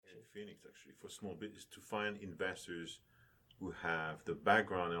Phoenix, actually, for small business, to find investors who have the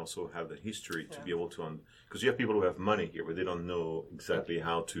background and also have the history to be able to, because you have people who have money here, but they don't know exactly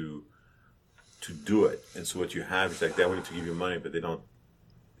how to do it. And so what you have is like they're willing to give you money, but they don't.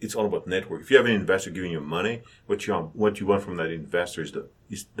 It's all about network. If you have an investor giving you money, what you want from that investor is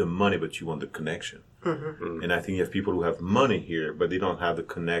the money, but you want the connection. Mm-hmm. And I think you have people who have money here, but they don't have the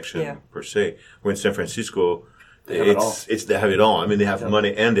connection per se. Where in San Francisco, they have it all. I mean, they have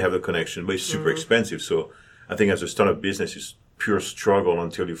money and they have the connection, but it's super expensive. So I think as a startup business, it's pure struggle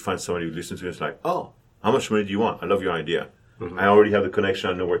until you find somebody who listens to you. It's like, oh, how much money do you want? I love your idea. Mm-hmm. I already have the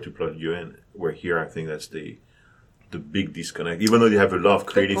connection. I know where to plug you in. Where here, I think that's the big disconnect. Even though you have a lot of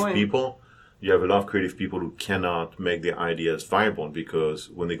creative people, you have a lot of creative people who cannot make their ideas viable because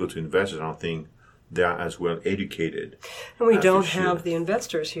when they go to investors, I don't think they are as well educated. And we don't have the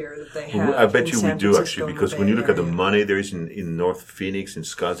investors here that they have. I bet you we do actually, because when you look at the money there is in North Phoenix, in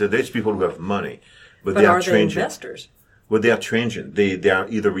Scottsdale, there's people who have money, but they are transient. Investors? Well, they are transient. They are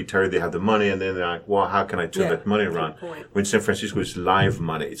either retired, they have the money, and then they're like, well, how can I turn that money around? When San Francisco is live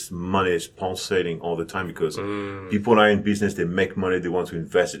money. It's money is pulsating all the time because people are in business, they make money, they want to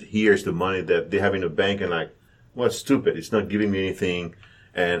invest it. Here's the money that they have in a bank and like, well, it's stupid. It's not giving me anything,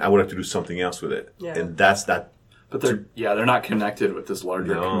 and I would like to do something else with it. Yeah. And that's that. But they're not connected with this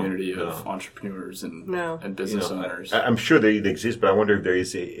larger community of entrepreneurs and business owners. I'm sure they exist, but I wonder if there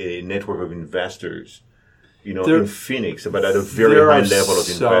is a network of investors in Phoenix, but at a very high level of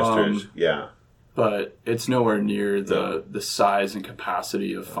investors. Yeah. But it's nowhere near the size and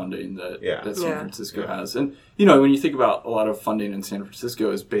capacity of funding that San Francisco has. And, when you think about a lot of funding in San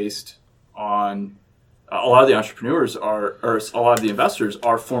Francisco is based on a lot of the entrepreneurs or a lot of the investors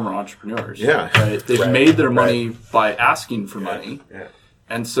are former entrepreneurs. Yeah. Right? They've made their money by asking for money. Yeah.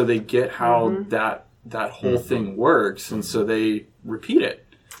 And so they get how that whole thing works. And so they repeat it.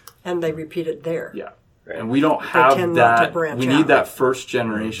 And they repeat it there. Yeah. And we don't have that. We need that first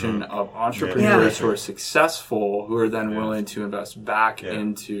generation of entrepreneurs who are successful, who are then willing to invest back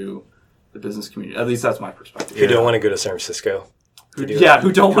into the business community. At least that's my perspective. Who don't want to go to San Francisco. Who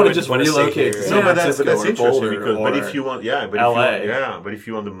don't want to just relocate to San Francisco that's or interesting Boulder because, or but if you want, but if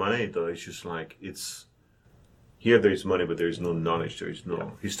you want the money, though, it's just like here. There is money, but there is no knowledge. There is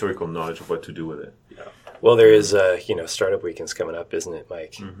no historical knowledge of what to do with it. Yeah. Well, there is, startup weekends coming up, isn't it,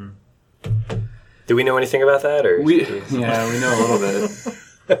 Mike? Mm-hmm. Do we know anything about that? Or we know a little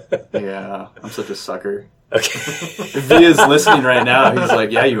bit. Yeah, I'm such a sucker. Okay. If he is listening right now, he's like,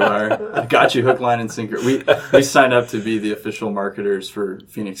 yeah, you are. I got you hook, line, and sinker. We signed up to be the official marketers for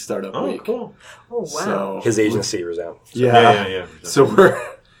Phoenix Startup Week. Oh, cool. Oh, wow. So his agency was out. So. Yeah. So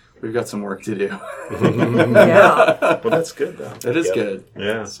we've got some work to do. Yeah. Well, that's good, though. It is good.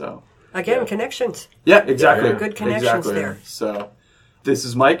 Yeah. So again, connections. Yeah, exactly. Yeah. Good connections there. So this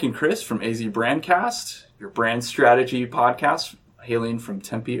is Mike and Chris from AZ Brandcast, your brand strategy podcast, hailing from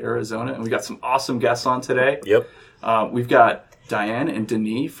Tempe, Arizona. And we got some awesome guests on today. Yep. We've got Diann and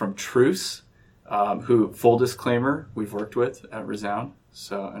Denis from Truce, who, full disclaimer, we've worked with at Resound.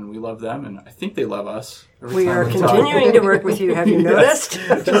 So, and we love them, and I think they love us. We are continuing to work with you. Have you noticed?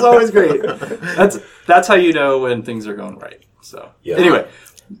 Which is always great. That's how you know when things are going right. So, Anyway,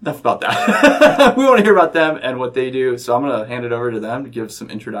 enough about that. We want to hear about them and what they do. So I'm going to hand it over to them to give some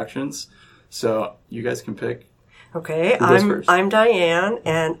introductions. So you guys can pick. Okay, I'm Diann,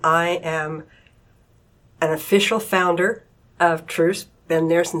 and I am an official founder of Truce. Been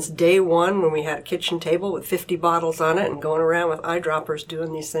there since day one when we had a kitchen table with 50 bottles on it and going around with eyedroppers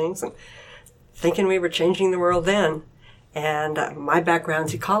doing these things and thinking we were changing the world then. And my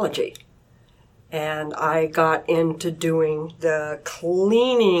background's ecology. And I got into doing the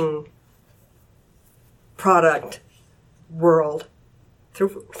cleaning product world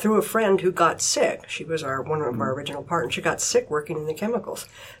through a friend who got sick. She was one of our original partners. She got sick working in the chemicals.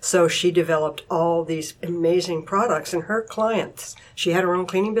 So she developed all these amazing products, and her clients, she had her own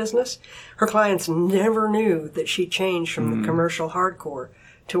cleaning business. Her clients never knew that she changed from the commercial hardcore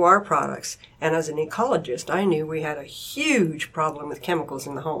to our products. And as an ecologist, I knew we had a huge problem with chemicals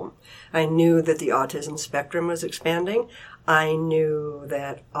in the home. I knew that the autism spectrum was expanding. I knew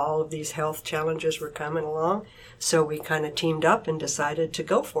that all of these health challenges were coming along. So we kind of teamed up and decided to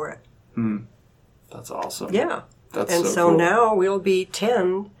go for it. That's awesome. Yeah. That's and so cool. Now we'll be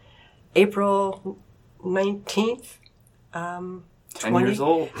 10, April 19th, 10 years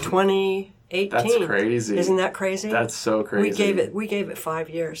old. 2018. That's crazy. Isn't that crazy? That's so crazy. We gave it 5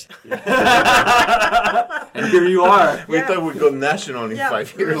 years. And here you are. We thought we'd go national in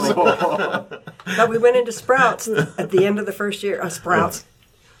 5 years. But we went into Sprouts at the end of the first year. Sprouts.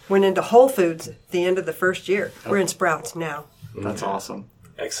 Went into Whole Foods at the end of the first year. We're in Sprouts now. That's awesome.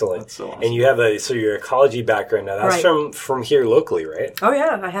 Excellent. That's so awesome. And you have your ecology background now. That's from here locally, right? Oh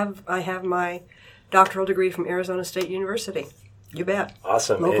yeah, I have my doctoral degree from Arizona State University. You bet.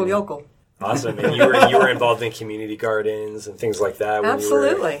 Awesome. Local yokel. Awesome. And you were involved in community gardens and things like that.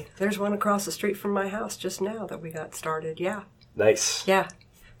 Absolutely. There's one across the street from my house just now that we got started. Yeah. Nice. Yeah.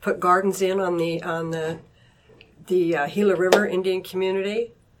 Put gardens in on the Gila River Indian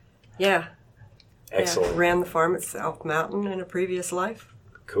community. Yeah. Excellent. Yeah. Ran the farm at South Mountain in a previous life.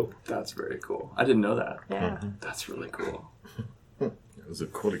 Cool. That's very cool. I didn't know that. Yeah. That's really cool. It was a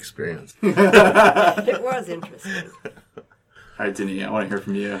cool experience. It was interesting. All right, Denis, I want to hear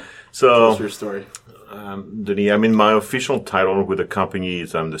from you. So, what's your story? Denis, I mean, my official title with the company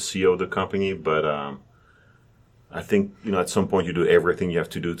is I'm the CEO of the company, but I think, at some point you do everything you have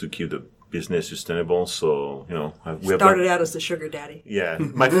to do to keep the business sustainable. So, we started out as the sugar daddy. Yeah,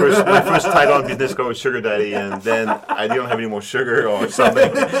 my first title on business card was sugar daddy, and then I didn't have any more sugar or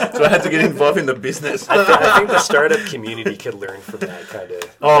something, so I had to get involved in the business. I think the startup community could learn from that kind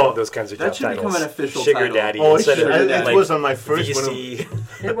of those kinds of job that should titles. become an official sugar title. daddy. It was on my first VC.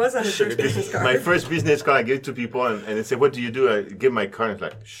 It was on the first business card. My first business card, I gave it to people, and they say, "What do you do?" I give my card, and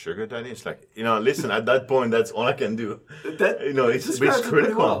it's like, "Sugar daddy." It's like, listen, at that point, that's all I can do. It's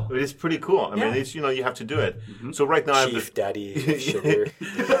critical. Well. It's pretty cool. I mean, it's you have to do it. Mm-hmm. So right now, Chief Daddy Sugar.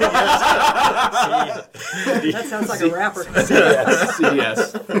 That sounds like a rapper.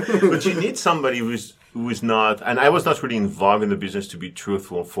 CDS. But you need somebody who is not. And I was not really involved in the business, to be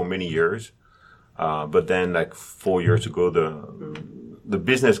truthful, for many years. But then, like 4 years ago, the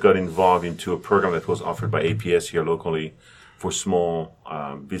business got involved into a program that was offered by APS here locally for small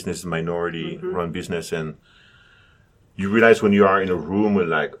business, minority-run business, and you realize when you are in a room with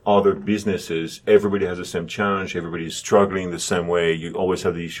like other businesses, everybody has the same challenge. Everybody is struggling the same way. You always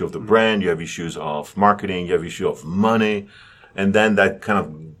have the issue of the brand. You have issues of marketing. You have issue of money. And then that kind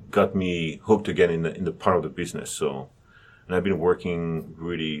of got me hooked again in the part of the business. So, and I've been working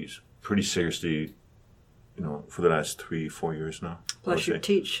really pretty seriously, for the last 3-4 years now. Plus you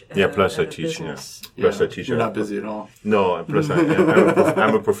teach. Plus I teach. Plus I teach. You're not busy at all. No, plus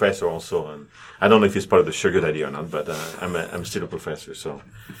I'm a professor also, and I don't know if it's part of the sugar daddy or not, but I'm still a professor. So.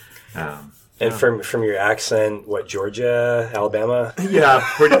 And from your accent, what, Georgia, Alabama? Yeah,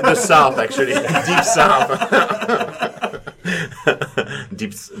 the South actually, deep South.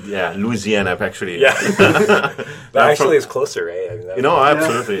 Louisiana actually. Yeah, but actually it's closer, right? I mean,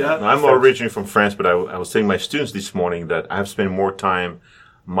 absolutely. Yeah. I'm originally from France, but I was telling my students this morning that I've spent more time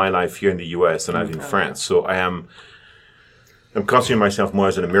my life here in the U.S. than I've in France. So I'm considering myself more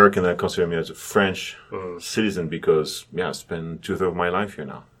as an American than I consider me as a French citizen because I spend 2/3 of my life here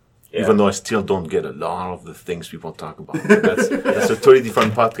now. Yeah. Even though I still don't get a lot of the things people talk about. But that's a totally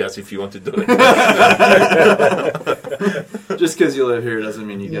different podcast if you want to do it. Just because you live here doesn't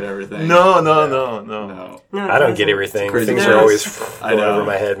mean you get everything. No. I don't get everything. Things are always going over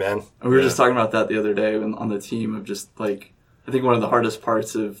my head, man. And we were just talking about that the other day on the team of just like, I think one of the hardest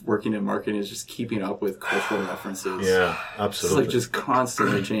parts of working in marketing is just keeping up with cultural references. Yeah, absolutely. It's like just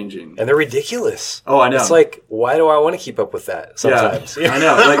constantly changing. And they're ridiculous. Oh, I know. It's like, why do I want to keep up with that sometimes? Yeah, I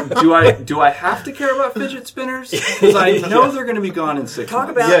know. Like, do I have to care about fidget spinners? Because I know they're going to be gone in 6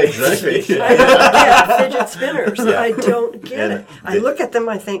 months. About exactly. I don't get fidget spinners. Yeah. I don't get it. I look at them,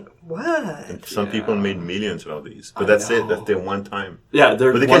 I think, what? Some people made millions out of these. But that's it. That's their one time. Yeah,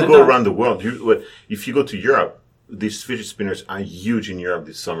 but they can go around the world. If you go to Europe, these fidget spinners are huge in Europe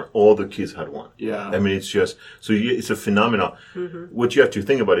this summer. All the kids had one. Yeah. I mean, it's a phenomenon. Mm-hmm. What you have to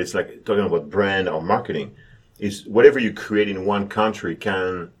think about is like talking about brand or marketing is whatever you create in one country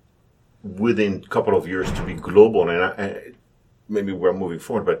can, within a couple of years, to be global. And maybe we're moving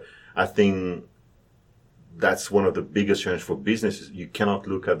forward, but I think that's one of the biggest challenges for businesses. You cannot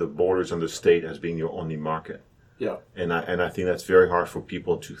look at the borders and the state as being your only market. Yeah. And I think that's very hard for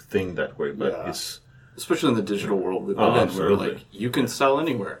people to think that way, but it's... Especially in the digital world we live in, where like you can sell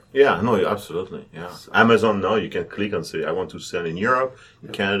anywhere. Yeah, no, absolutely. Yeah, so. Amazon now you can click and say I want to sell in Europe, in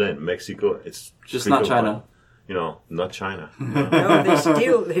Canada, in Mexico. It's just not China. Not China. No,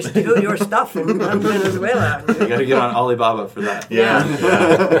 they steal your stuff in Venezuela. You got to get on Alibaba for that.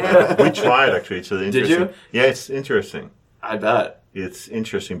 Yeah. We tried actually. It's interesting. Did you? Yeah, it's interesting. I bet it's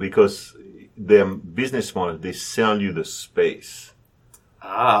interesting because their business model, they sell you the space.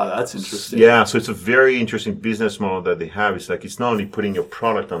 Ah, that's interesting. Yeah, so it's a very interesting business model that they have. It's like it's not only putting your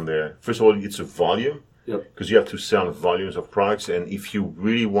product on there. First of all, it's a volume because you have to sell volumes of products, and if you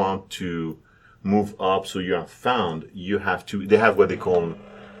really want to move up so you are found, you have to. They have what they call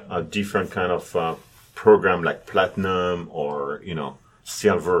a different kind of program like platinum or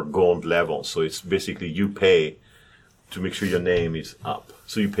silver, gold level. So it's basically you pay to make sure your name is up.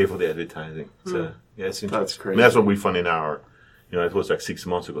 So you pay for the advertising. So yeah, it's interesting. That's crazy. I mean, that's what we found in our, it was like 6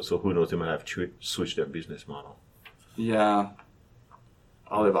 months ago. So who knows? They might have switched their business model. Yeah,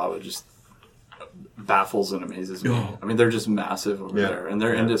 Alibaba just baffles and amazes me. I mean, they're just massive over there, and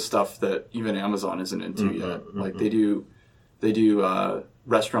they're into stuff that even Amazon isn't into yet. Like they do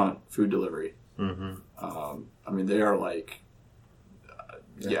restaurant food delivery. I mean, they are like.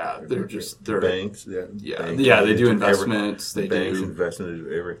 They're banks. They do investments. They banks do invest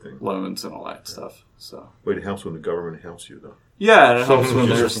into everything, loans and all that stuff. So, but it helps when the government helps you, though. Yeah, and it helps when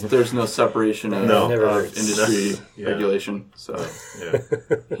there's no separation of industry regulation. So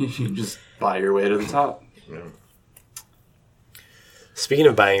you just buy your way to the top. Yeah. Speaking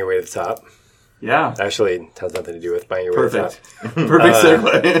of buying your way to the top, actually has nothing to do with buying your way to the top. Perfect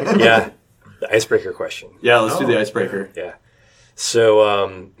segue. Yeah, the icebreaker question. Yeah, let's do the icebreaker. Yeah.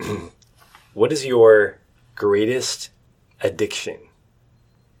 So, what is your greatest addiction?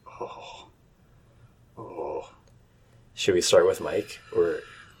 Should we start with Mike, or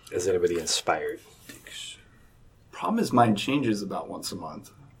is anybody inspired? Problem is, mine changes about once a month.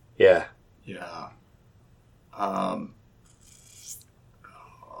 Yeah. Yeah.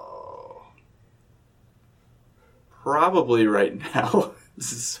 Probably right now.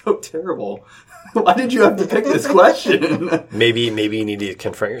 This is so terrible. Why did you have to pick this question? Maybe you need to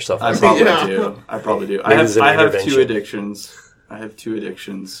confront yourself. I probably do. I have two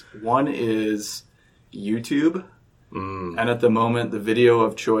addictions. One is YouTube. And at the moment, the video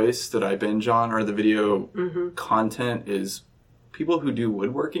of choice that I binge on, or the video content, is people who do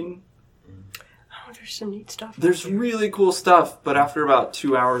woodworking. Oh, there's some neat stuff. There's really cool stuff, but after about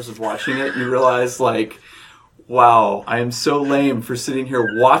 2 hours of watching it, you realize, like, wow, I am so lame for sitting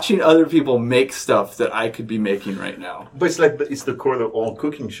here watching other people make stuff that I could be making right now. But it's the core of all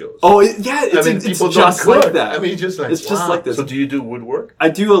cooking shows. Oh, it's just like that. I mean, just like this. So do you do woodwork? I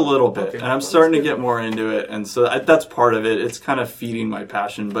do a little bit, and I'm starting to get more into it, and so that's part of it. It's kind of feeding my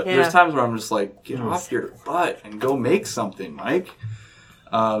passion, but there's times where I'm just like, get off your butt and go make something, Mike.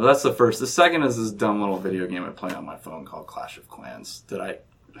 That's the first. The second is this dumb little video game I play on my phone called Clash of Clans that I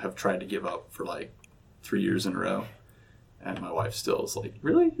have tried to give up for like 3 years in a row, and my wife still is like,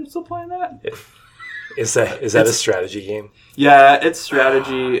 "Really, you're still playing that?" Is that a strategy game? Yeah, it's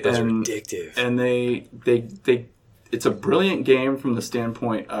strategy. Those are addictive. And it's a brilliant game from the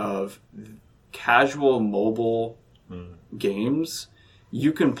standpoint of casual mobile games.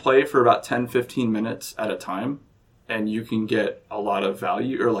 You can play for about 10-15 minutes at a time, and you can get a lot of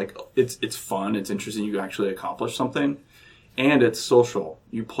value, or like it's fun, it's interesting, you actually accomplish something. And it's social.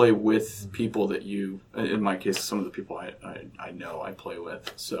 You play with people that you, in my case, some of the people I know I play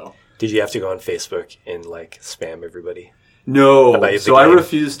with. So, did you have to go on Facebook and like spam everybody? No. So I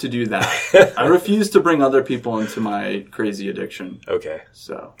refuse to do that. I refuse to bring other people into my crazy addiction. Okay.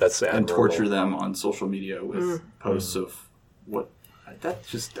 So that's and torture them on social media with posts of what. That's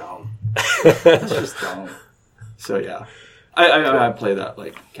just dumb. That's just dumb. So yeah, I play that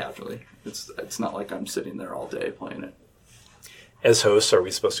like casually. It's not like I'm sitting there all day playing it. As hosts, are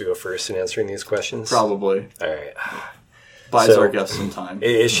we supposed to go first in answering these questions? Probably. All right. Buys our guests some time.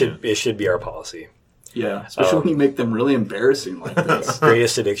 It should be our policy. Yeah, especially when you make them really embarrassing like this.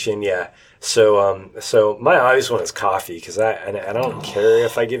 Greatest addiction, yeah. So my obvious one is coffee, because I don't care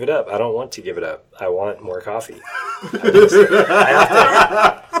if I give it up. I don't want to give it up. I want more coffee. I have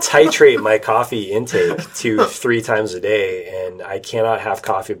to titrate my coffee intake to 3 times a day, and I cannot have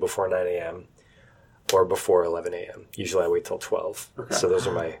coffee before 9 a.m. or before 11 a.m. Usually I wait till 12. Okay. So those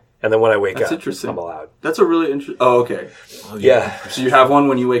are my... And then when I wake up, I'm allowed. That's a really interesting... Oh, okay. Yeah. So you have one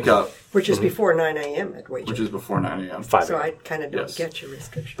when you wake up. Which is before 9 a.m. at wages. Which is before 9 a.m. 5 So I kind of don't get your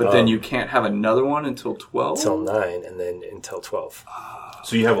restriction. But then you can't have another one until 12? Until 9, and then until 12.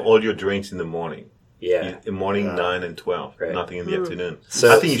 So you have all your drinks in the morning. Yeah. In the morning, 9 and 12. Right. Nothing in the afternoon.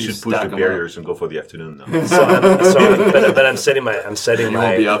 So I think you should push the barriers and go for the afternoon now. But I'm setting my... You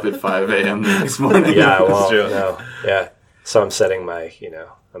won't be up at 5 a.m. the next morning. Yeah, well, no. Yeah. So I'm setting my,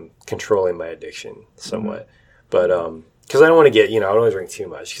 I'm controlling my addiction somewhat. But, because I don't want to get, I don't want to drink too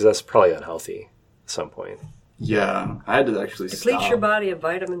much, because that's probably unhealthy at some point. Yeah. I had to actually stop. Depletes your body of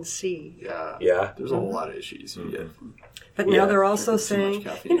vitamin C. Yeah. Yeah. There's a whole lot of issues you get from... But now they're also saying,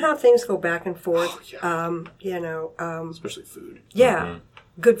 how things go back and forth, especially food. Yeah.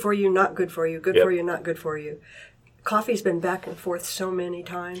 Good for you, not good for you, good for you, not good for you. Coffee's been back and forth so many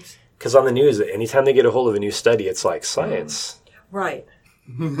times. Because on the news, anytime they get a hold of a new study, it's like science. Right.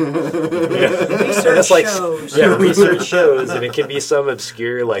 Research shows. Yeah, research shows, and it can be some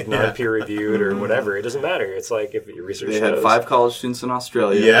obscure, like non-peer reviewed or whatever. It doesn't matter. It's like if your research shows. They had 5 college students in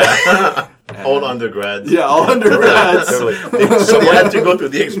Australia. Yeah. All undergrads. Yeah, all undergrads. Totally. Someone had to go through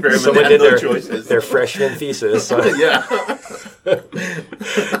the experiment. Someone They had did no choices. their freshman thesis. So. Yeah.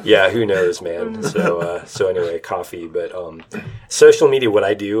 Yeah, who knows, man. So anyway, coffee. But social media, what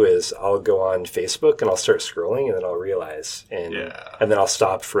I do is I'll go on Facebook and I'll start scrolling, and then I'll realize, and then I'll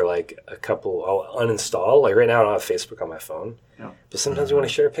stop for like a couple. I'll uninstall. Like right now, I don't have Facebook on my phone, but sometimes you want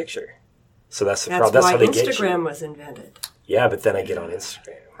to share a picture. So that's the problem. That's why how they get you. Instagram was invented. Yeah, but then I get on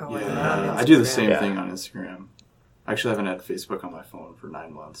Instagram. Oh, yeah, I do the same thing on Instagram. I actually haven't had Facebook on my phone for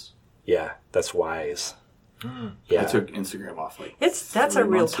 9 months. Yeah, that's wise. Yeah, I took Instagram off that's a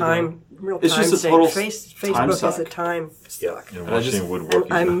real time it's time just a thing. total Facebook time is suck. a time suck. You're watching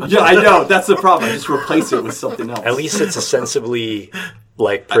woodworking. Yeah, I know. That's the problem. I just replace it with something else. At least it's ostensibly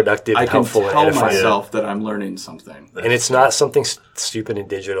like productive, I can helpful, tell and edifying. myself that I'm learning something. And it's not something stupid and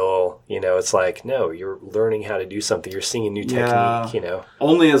digital. It's like, no, you're learning how to do something. You're seeing a new technique,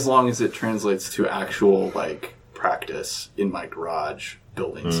 Only as long as it translates to actual practice in my garage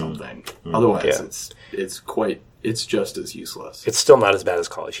building something. Otherwise, it's just as useless. It's still not as bad as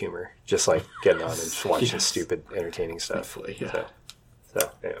college humor. Just like getting on and watching stupid, entertaining stuff. Yeah.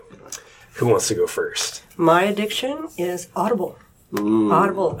 So, who wants to go first? My addiction is Audible. Ooh.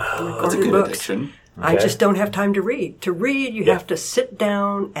 Audible. That's a Recorded good books. addiction. I just don't have time to read. To read, you have to sit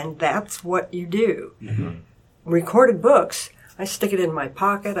down, and that's what you do. Mm-hmm. Recorded books, I stick it in my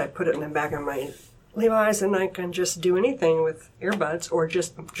pocket, I put it in the back of my Levi's, and I can just do anything with earbuds or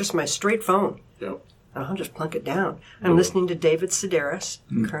just my straight phone. Yep. And I'll just plunk it down. I'm listening to David Sedaris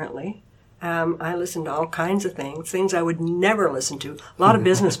currently. I listen to all kinds of things I would never listen to. A lot of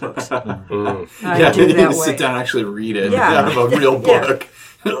business books. I do you that need to way. sit down and actually read it. Yeah. Out of a real book.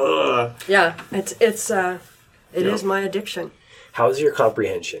 Yeah, it is my addiction. How's your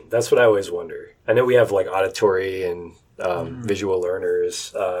comprehension? That's what I always wonder. I know we have auditory and visual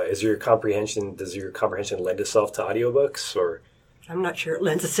learners. Does your comprehension lend itself to audiobooks or? I'm not sure it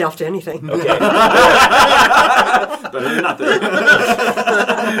lends itself to anything. Okay. But not that.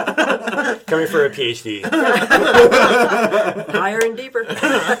 Coming for a PhD. Higher and deeper.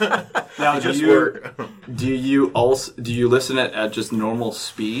 Now, do you listen at just normal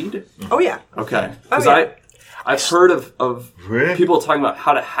speed? Oh yeah. Okay. Because I've heard of people talking about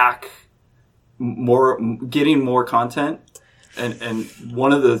how to hack getting more content. And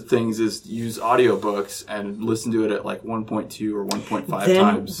one of the things is use audiobooks and listen to it at 1.2 or 1.5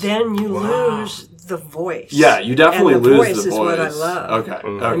 times. Then you lose the voice. Yeah, you definitely and the lose voice the voice. is what I love. Okay.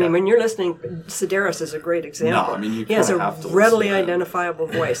 I mean, when you're listening, Sedaris is a great example. No, you he has a have to readily listen to identifiable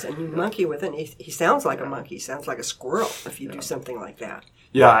voice, and you monkey with it. And he sounds like a monkey. He sounds like a squirrel if you do something like that.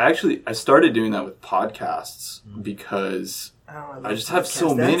 Yeah, I started doing that with podcasts because I just have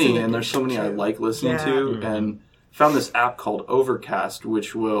so many, and there's so many I like listening to, and found this app called Overcast,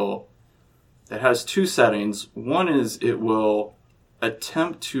 it has two settings. One is it will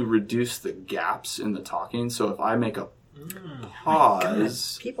attempt to reduce the gaps in the talking. So if I make a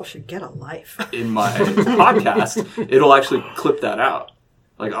pause, people should get a life in my podcast, it'll actually clip that out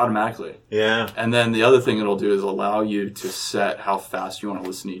automatically. Yeah. And then the other thing it'll do is allow you to set how fast you want to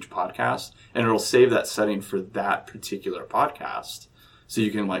listen to each podcast, and it'll save that setting for that particular podcast. So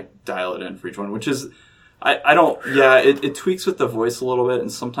you can dial it in for each one, which is it tweaks with the voice a little bit,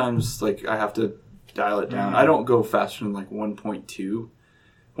 and sometimes I have to dial it down. I don't go faster than 1.2.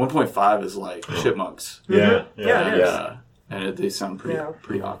 1.5 is chipmunks. Yeah. Yeah. And they sound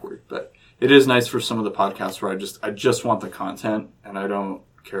pretty awkward, but it is nice for some of the podcasts where I just want the content and I don't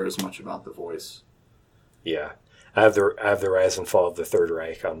care as much about the voice. Yeah. I have the rise and fall of the Third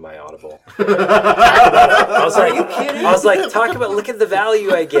Reich on my Audible. I was like, are you kidding? I was like, look at the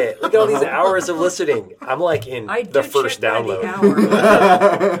value I get. Look at all these hours of listening. I'm in the first download.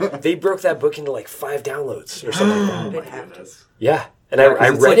 They broke that book into 5 downloads or something like that. Yeah. And I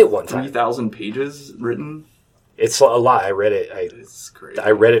read it one time. 3,000 pages written. It's a lot. I read it. It's crazy. I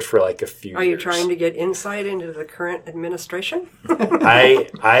read it for a few years. Are you trying to get insight into the current administration? I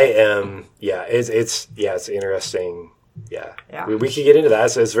am. Yeah. It's interesting. Yeah. We could get into that.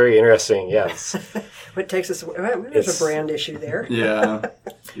 So it's very interesting. Yes. What takes us? There's a brand issue there. Yeah.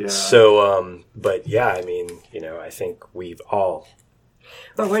 Yeah. So, but yeah, I mean, I think we've all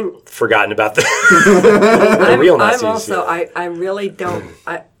forgotten about the real Nazis. I'm also. I really don't.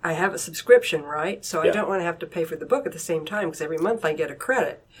 I have a subscription, right? So I don't want to have to pay for the book at the same time because every month I get a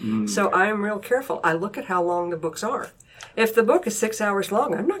credit. So I'm real careful. I look at how long the books are. If the book is 6 hours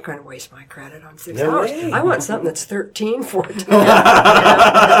long, I'm not going to waste my credit on 6 hours. Way. I want something that's 13, 14.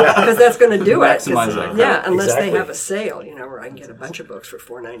 Because that's going to do it. Maximize that. Yeah, unless they have a sale, where I can get a bunch of books for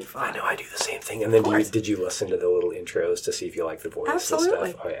 $4.95. I know, I do the same thing. And then did you listen to the little intros to see if you like the voice Absolutely. and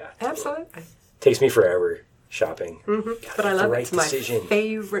stuff? Oh, yeah. Absolutely. Takes me forever shopping. But I love it. It's my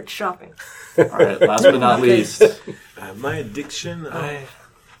favorite shopping. All right, last but not least. My addiction,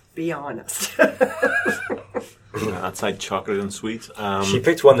 Be honest. outside chocolate and sweets. She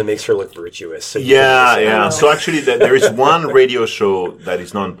picked one that makes her look virtuous. So yeah. So actually, there is one radio show that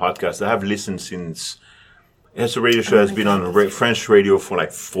is not on podcast. I have listened since. It's a radio show that's been on French radio for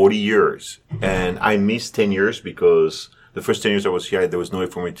like 40 years. And I missed 10 years because the first 10 years I was here, there was no way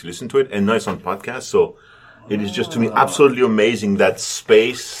for me to listen to it. And now it's on podcast. So it is just, to me, absolutely amazing that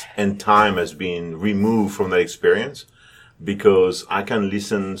space and time has been removed from that experience. Because I can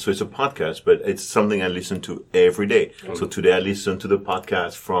listen, so it's a podcast, but it's something I listen to every day. So today I listened to the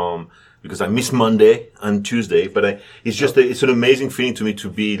podcast because I miss Monday and Tuesday, but it's an amazing feeling to me to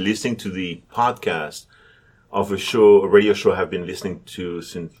be listening to the podcast of a radio show I've been listening to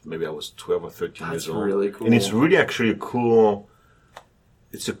since maybe I was 12 or 13 years old. That's really cool. And it's really actually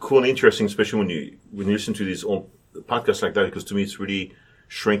it's a cool and interesting, especially when you listen to these old podcasts like that, because to me it's really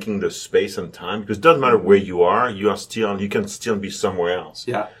shrinking the space and time, because it doesn't matter where you are, you can still be somewhere else.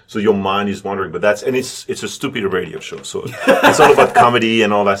 Yeah. So your mind is wandering, but it's a stupid radio show. So it's all about comedy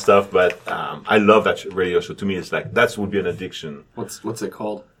and all that stuff. But I love that radio show. To me, it's like that would be an addiction. What's it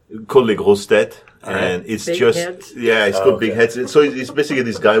called? Called Les Grosses Têtes, and it's Big just heads? it's called Big Heads. So it's basically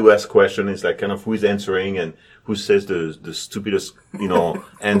this guy who asks questions. It's like kind of who is answering and who says the stupidest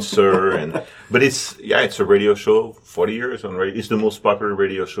answer. But it's a radio show. 40 years on radio. It's the most popular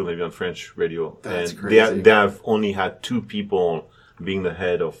radio show maybe on French radio. That's and crazy. They have only had 2 people being the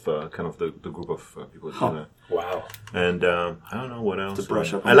head of kind of the group of people doing that. Wow. And I don't know what else. To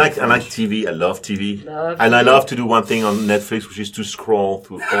brush up I like TV. I love TV. I love to do one thing on Netflix, which is to scroll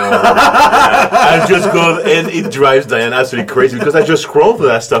through all. I just go, and it drives Diane absolutely crazy because I just scroll through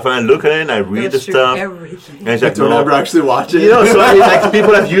that stuff and I look at it and I read the stuff. Everything. And it's like, Don't ever actually watch it. So like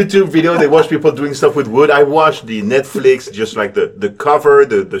people have YouTube video, they watch people doing stuff with wood. I watch the Netflix, just like the cover,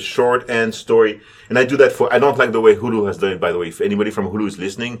 the short end story. And I do that I don't like the way Hulu has done it, by the way. If anybody from Hulu is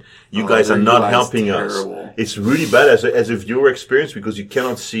listening, you guys are not helping us. It's really bad as a viewer experience because you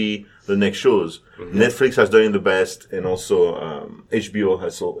cannot see the next shows. Netflix has done it the best, and also HBO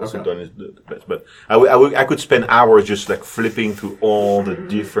has also done it the best. But I could spend hours just like flipping through all the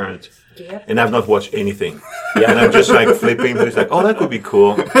different... And I've not watched anything. And I'm just like flipping through. It's like, oh, that could be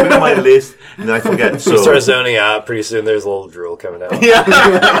cool. Put it on my list, and then I forget. So you start zoning out. Pretty soon, there's a little drool coming out. Yeah.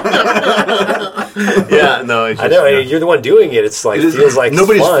 No. It's just, I know. You're the one doing it. It's like feels like it's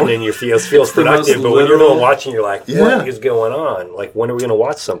fun, and you feels productive. But when you're the one watching, you're like, what is going on? Like, when are we going to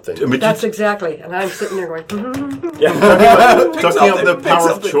watch something? That's exactly. And I'm sitting there going, talking of the power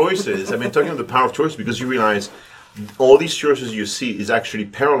of choices. I mean, talking of the power of choice, because you realize all these choices you see is actually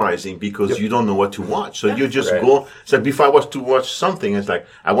paralyzing because you don't know what to watch. So you just go. It's like, if I was to watch something, it's like,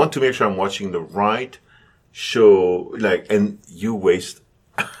 I want to make sure I'm watching the right show, and you waste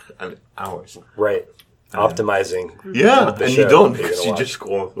hours. Right. Optimizing. Yeah, and you don't, because you just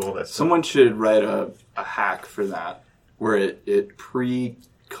scroll through all that stuff. Someone should write a hack for that, where it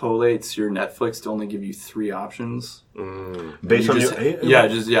pre-collates your Netflix to only give you 3 options. Based on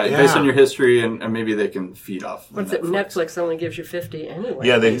based on your history, and maybe they can feed off. What's it? Netflix only gives you 50 anyway.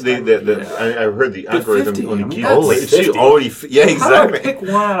 Yeah, I heard the algorithm only gives. Exactly. How do I pick 1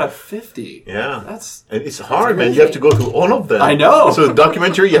 out of 50? Yeah, and it's hard, man. You have to go through all of them. I know. So the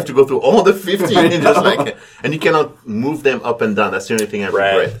documentary, you have to go through all the 50, and you cannot move them up and down. That's the only thing I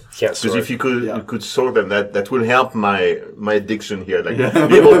regret. Because if you could sort them, that will help my addiction here.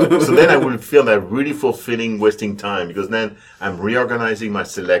 Be able to, so then I will feel that really fulfilling wasting time. Because then I'm reorganizing my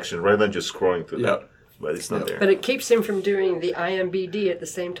selection rather than just scrolling through them. But it's not there. But it keeps him from doing the IMBD at the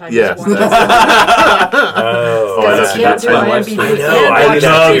same time as watching. I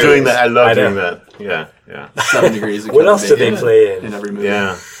love doing that. I love doing that. Yeah. 7 degrees. What else do they play in every movie?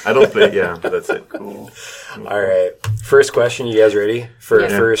 Yeah, I don't play. Yeah, but that's it. Cool. All right. First question. You guys ready for a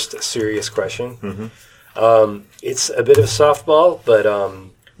first serious question? Mm-hmm. It's a bit of a softball, but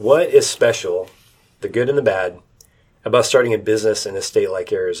what is special, the good and the bad, about starting a business in a state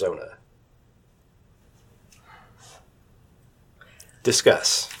like Arizona?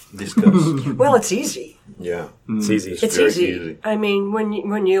 Discuss. Well, it's easy. Yeah. It's easy. It's easy. I mean,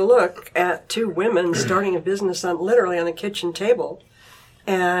 when you look at 2 women starting a business literally on the kitchen table,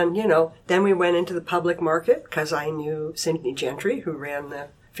 And, then we went into the public market because I knew Cindy Gentry, who ran the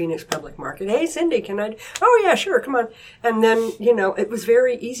Phoenix Public Market. Hey, Cindy, can I? Oh, yeah, sure, come on. And then, it was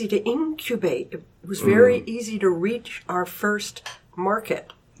very easy to incubate. It was very easy to reach our first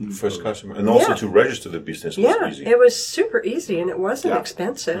market. First customer. And also to register the business was easy. It was super easy, and it wasn't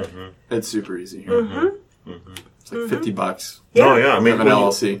expensive. Mm-hmm. It's super easy here. It's like $50. Yeah. Oh, yeah. I mean, an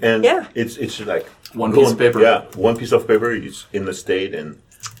LLC. And it's like... One piece of paper. Yeah, one piece of paper is in the state and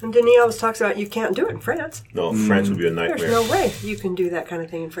Denis always talks about you can't do it in France. No, France would be a nightmare. There's no way you can do that kind of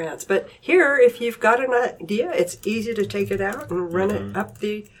thing in France. But here, if you've got an idea, it's easy to take it out and run it up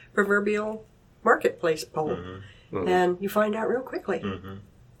the proverbial marketplace pole. And you find out real quickly.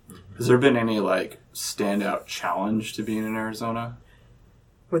 Has there been any, standout challenge to being in Arizona?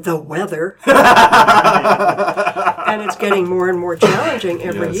 With the weather. And it's getting more and more challenging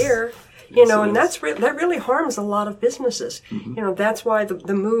every year. And that really harms a lot of businesses. That's why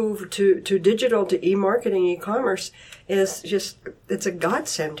the move to digital, to e-marketing, e-commerce is it's a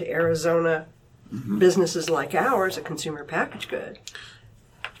godsend to Arizona businesses like ours, a consumer packaged good.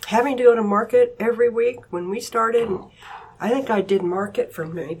 Having to go to market every week when we started, I think I did market for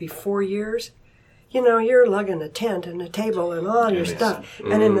maybe 4 years. You're lugging a tent and a table and all your stuff.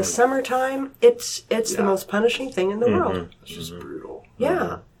 And in the summertime, it's the most punishing thing in the world. It's just brutal.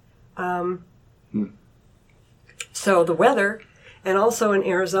 Yeah. So the weather, and also in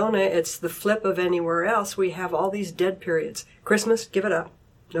Arizona, it's the flip of anywhere else. We have all these dead periods. Christmas, give it up.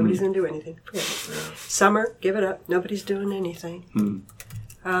 Nobody's going to do anything. Summer, give it up. Nobody's doing anything.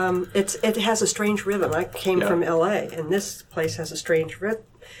 It has a strange rhythm. I came from L.A., and this place has a strange rhythm.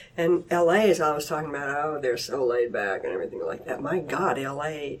 And L.A., as I was talking about, they're so laid back and everything like that. My God,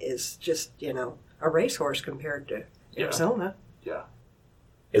 L.A. is just, a racehorse compared to Arizona. Yeah.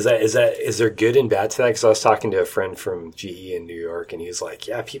 Is there good and bad to that? Because I was talking to a friend from GE in New York, and he was like,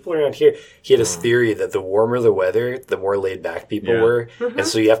 "Yeah, people around here." He had this theory that the warmer the weather, the more laid back people were, and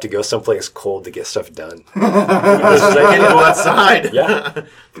so you have to go someplace cold to get stuff done. Because I can't go outside. Yeah,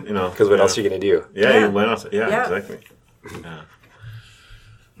 because what else are you gonna do? Yeah, you went outside. Yeah, exactly. Yeah.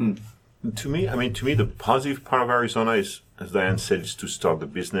 To me, the positive part of Arizona is, as Diann said, is to start the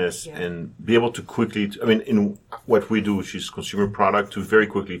business and be able to quickly, in what we do, which is consumer product, to very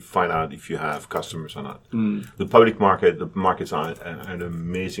quickly find out if you have customers or not. The public market, the markets are an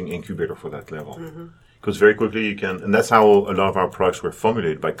amazing incubator for that level. Because very quickly you can, and that's how a lot of our products were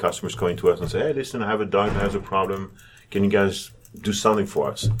formulated, by customers going to us and say, "Hey, listen, I have a dog that has a problem. Can you guys do something for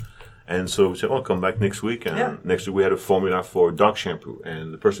us?" And so we said, "Oh, come back next week." And next week we had a formula for dog shampoo,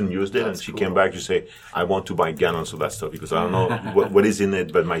 and the person used it, and she came back to say, "I want to buy gallons of that stuff because I don't know what is in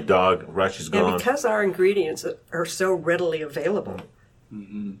it, but my dog rash is gone." And because our ingredients are so readily available,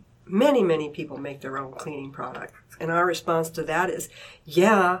 many, many people make their own cleaning products. And our response to that is,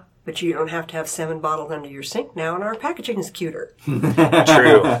 but you don't have to have 7 bottles under your sink now, and our packaging is cuter.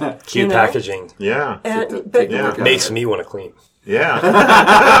 True. Cute packaging. Yeah. Makes me want to clean. Yeah.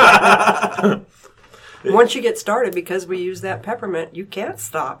 Once you get started, because we use that peppermint, you can't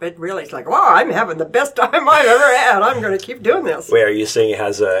stop. It really is like, wow, I'm having the best time I've ever had. I'm going to keep doing this. Wait, are you saying it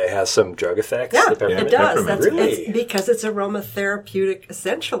has some drug effects? Yeah, it does. Really? It's because it's aromatherapeutic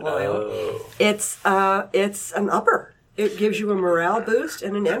essential oil. Oh. It's an upper. It gives you a morale boost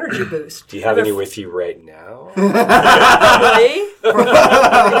and an energy boost. Do you have any with you right now? Probably.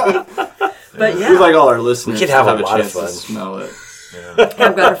 But We'd like all our listeners to have a lot chance of fun. To smell it. Yeah.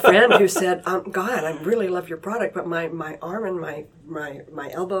 I've got a friend who said, "God, I really love your product, but my arm and my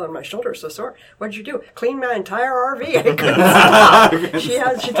elbow and my shoulder are so sore. What did you do? Clean my entire RV. I couldn't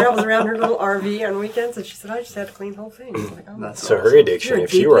stop." She travels around her little RV on weekends, and she said, "I just had to clean the whole thing." Like, that's so her addiction. You're a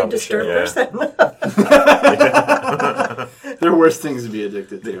if you were on deeply the show, disturbed person. There are worse ththings to be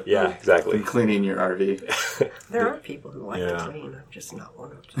addicted to. Yeah, exactly. Than cleaning your RV. There are people who like to clean. I'm just not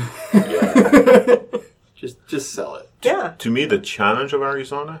one of them. Just sell it. Yeah. To me, the challenge of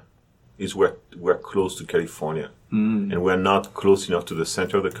Arizona is we're close to California, and we're not close enough to the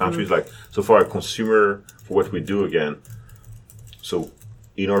center of the country. It's like, so for our consumer, for what we do again, so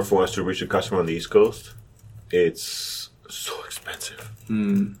in order for us to reach a customer on the East Coast, it's so expensive.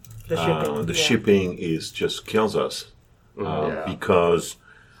 The shipping is just kills us because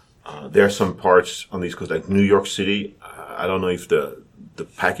there are some parts on the East Coast, like New York City. I don't know if the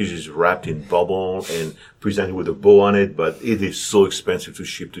package is wrapped in bubble and presented with a bow on it, but it is so expensive to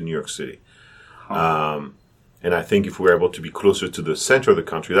ship to New York City. And I think if we're able to be closer to the center of the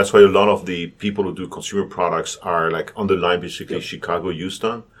country, that's why a lot of the people who do consumer products are like on the line, basically Chicago,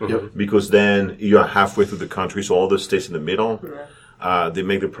 Houston, because then you're halfway through the country, so all the states in the middle, they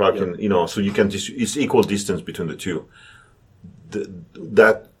make the product, and so you can it's equal distance between the two.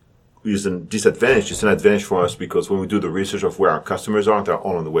 that is a disadvantage. It's an advantage for us because when we do the research of where our customers are, they're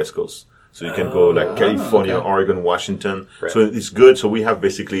all on the West Coast. So you can go like California, Oregon, Washington. Right. So it's good. So we have the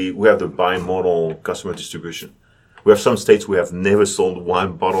bimodal customer distribution. We have some states we have never sold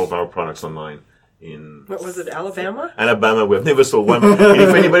one bottle of our products online. What was it, Alabama? Alabama, we have never sold one.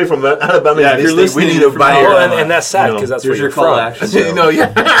 If anybody from Alabama is listening, we need a buyer. And that's sad because that's where you're from. Action, so.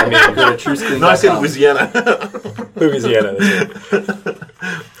 I mean, go to Truce. No, I said Louisiana. Louisiana.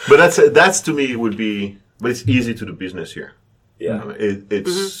 But that's to me would be. But it's easy to do business here. Yeah,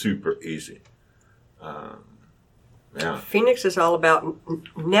 it's super easy. Yeah. Phoenix is all about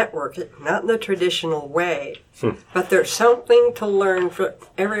networking, not in the traditional way, but there's something to learn for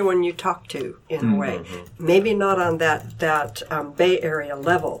everyone you talk to in a way. Maybe not on that Bay Area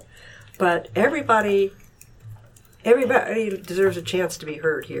level, but everybody deserves a chance to be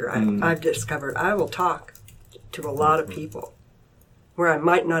heard here. I've discovered I will talk to a lot of people where I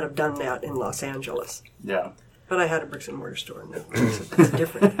might not have done that in Los Angeles. Yeah. But I had a bricks and mortar store, and it's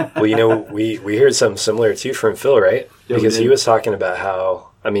different. Well, we heard something similar too from Phil, right? Yeah, because he was talking about how,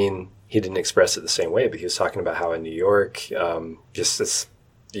 I mean, he didn't express it the same way, but he was talking about how in New York, whether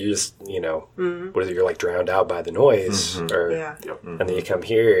you're like drowned out by the noise, and then you come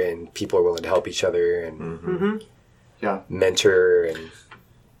here and people are willing to help each other and mentor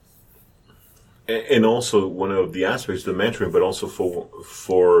and also one of the aspects of the mentoring, but also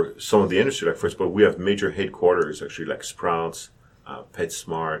for some of the industry, like first, but we have major headquarters actually, like Sprouts,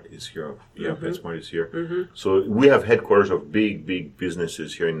 PetSmart is here. Yeah, PetSmart is here. So we have headquarters of big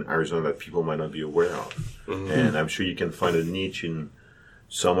businesses here in Arizona that people might not be aware of, and I'm sure you can find a niche in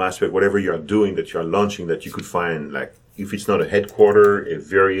some aspect, whatever you are doing that you are launching, that you could find, like if it's not a headquarter, a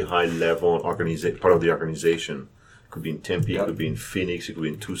very high level part of the organization. It could be in Tempe, it could be in Phoenix, it could be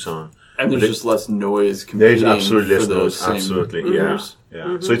in Tucson. And there's just less noise competing. There's absolutely less noise. Absolutely, yeah.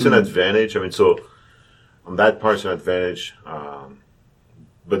 So it's an advantage. I mean, so on that part, it's an advantage.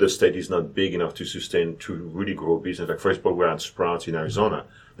 But the state is not big enough to sustain, to really grow business. Like, for example, we're at Sprouts in Arizona.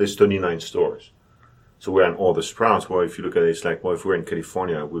 There's 39 stores. So we're on all the Sprouts. Well, if you look at it, it's like, well, if we're in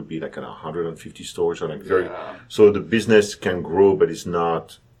California, it would be like at 150 stores or like 30. So the business can grow, but it's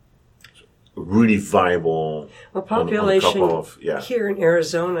not really viable. Well, population here in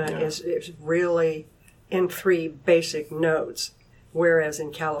Arizona is really in 3 basic nodes, whereas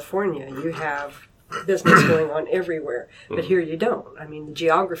in California you have business going on everywhere. But here you don't. I mean, the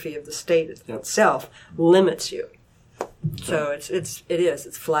geography of the state itself limits you. So it's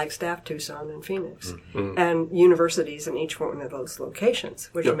Flagstaff, Tucson, and Phoenix, and universities in each one of those locations,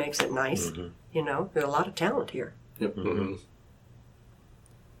 which makes it nice. You know, there's a lot of talent here.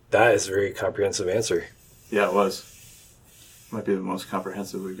 That is a very comprehensive answer. Yeah, it was. Might be the most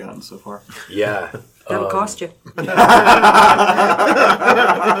comprehensive we've gotten so far. Yeah. That'll cost you.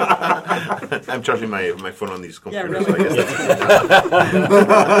 I'm charging my phone on these computers. Yeah, really. So I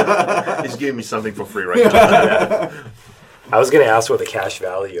guess he's giving me something for free right now. I was going to ask what the cash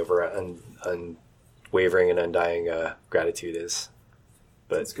value of unwavering and undying gratitude is.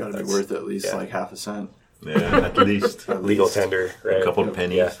 But it's got to be worth at least like half a cent. Yeah, at least. Legal tender, right? A couple of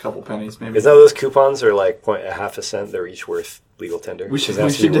pennies. Yeah, a couple pennies, maybe. Is that those coupons are like a half a cent? They're each worth legal tender. We should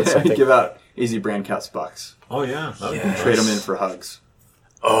give out Easy Brand Cats bucks. Oh, yeah. Trade them in for hugs.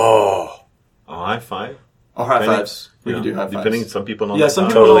 Oh, high five? Or high fives. We can do high fives. Depending, some people don't some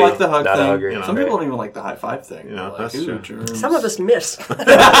people don't like the hug thing. Some people don't even like the high five thing. Yeah, that's true. Germs. Some of us miss.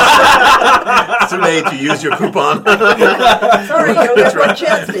 It's too late to use your coupon. Sorry, you only have one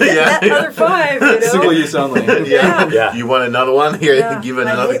chance to hit that other 5, you know? Single use only. Yeah. You want another one? Here, give it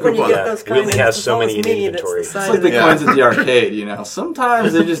another coupon. We only have so many in inventory. It's like the coins at the arcade, you know.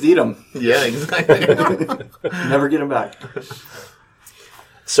 Sometimes they just eat them. Yeah, exactly. Never get them back.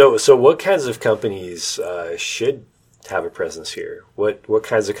 So what kinds of companies should have a presence here? What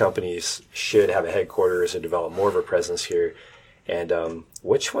kinds of companies should have a headquarters or develop more of a presence here? And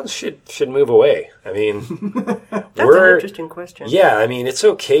which ones should move away? I mean, that's an interesting question. Yeah, I mean, it's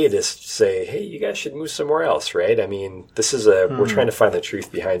okay to say, hey, you guys should move somewhere else, right? I mean, this is we're trying to find the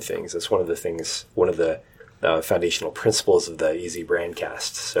truth behind things. It's one of the foundational principles of the Easy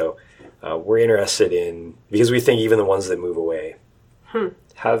Brandcast. So we're interested in, because we think even the ones that move away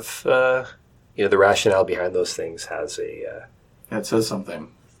have the rationale behind those things has a it says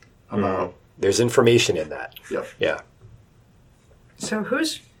something about there's information in that. Yeah. So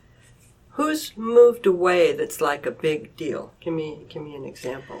who's moved away that's like a big deal? Give me an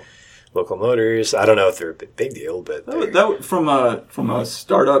example. Local Motors. I don't know if they're a big deal, but that from a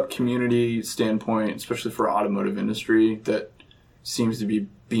startup community standpoint, especially for automotive industry, that seems to be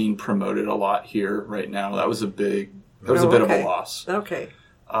being promoted a lot here right now. That was a big That was a bit of a loss. Okay.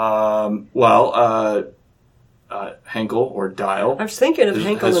 Henkel or Dial. I was thinking of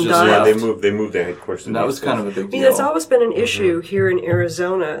Henkel and Dial. Yeah, they moved their headquarters. And that was kind of a big deal. It's always been an issue here in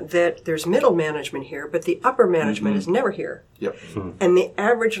Arizona that there's middle management here, but the upper management is never here. Yep. And the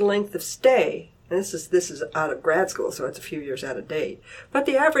average length of stay, and this is out of grad school, so it's a few years out of date, but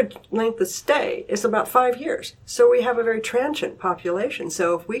the average length of stay is about 5 years. So we have a very transient population.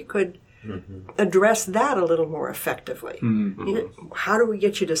 So if we could address that a little more effectively, how do we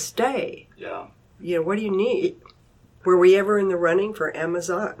get you to stay? Yeah. What do you need? Were we ever in the running for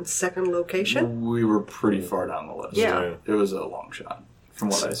Amazon's second location? We were pretty far down the list. Yeah. It was a long shot from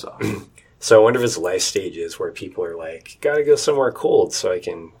what I saw. So I wonder if it's life stages where people are like, gotta go somewhere cold so I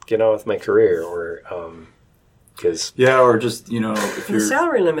can get on with my career, or because or just if the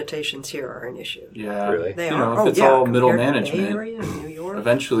salary limitations here are an issue. Yeah, really, they are. If it's all middle management, to the Bay Area, New York,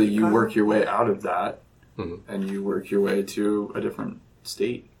 eventually Chicago. you work your way out of that, and you work your way to a different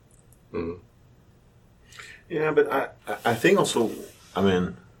state. Mm-hmm. Yeah, but I think also, I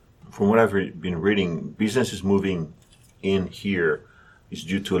mean, from what I've been reading, businesses moving in here is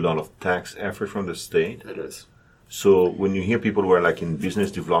due to a lot of tax effort from the state. It is. So when you hear people who are like in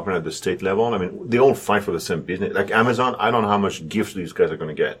business development at the state level, I mean, they all fight for the same business. Like Amazon, I don't know how much gifts these guys are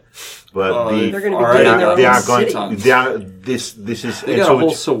going to get, but they're going to be they are going. They are this is. They got a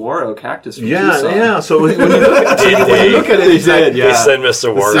whole saguaro cactus. From Tucson. Yeah. So when you look at it, they did. Yeah, they send us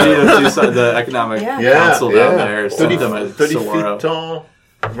saguaro. The city of Tucson, the economic council down there, 30 saguaro. feet tall,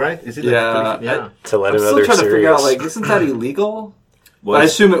 right? Is it? Yeah, like 30 feet? To let I'm another still trying to figure out, series. isn't that illegal? Well, I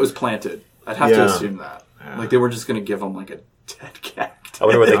assume it was planted. I'd have to assume that. Yeah. Like they were just going to give them like a dead cactus. I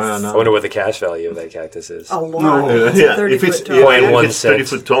wonder what the cash value of that cactus is. A lot. If it's 30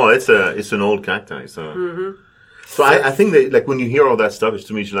 foot tall, it's an old cacti. So, so I think that like when you hear all that stuff,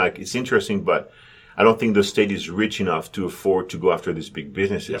 to me it's interesting, but I don't think the state is rich enough to afford to go after these big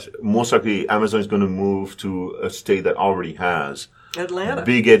businesses. Yep. Most likely, Amazon is going to move to a state that already has Atlanta,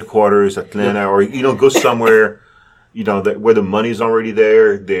 big headquarters, Atlanta, or go somewhere. Where the money is already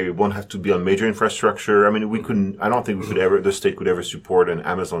there, they won't have to be on major infrastructure. I mean, I don't think the state could ever support an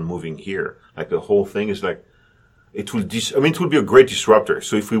Amazon moving here. Like the whole thing is like, it will be a great disruptor.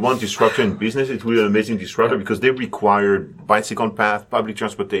 So if we want disruption in business, it will be an amazing disruptor because they require bicycle path, public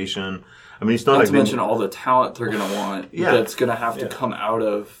transportation. I mean, it's not to mention all the talent they're going to want that's going to have to come out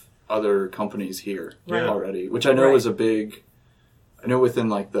of other companies here already, which I know is a big, I know within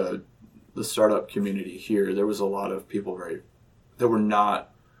like the startup community here, there was a lot of people that were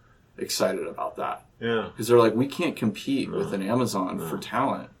not excited about that. Yeah, because they're like, we can't compete with an Amazon for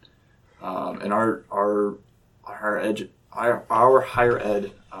talent, and our higher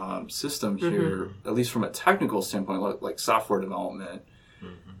ed system here, at least from a technical standpoint, like software development,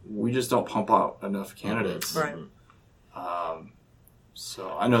 we just don't pump out enough candidates. Right.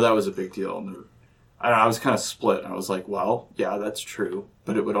 So I know that was a big deal. And I was kind of split. I was like, well, yeah, that's true.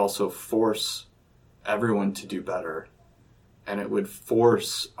 But it would also force everyone to do better. And it would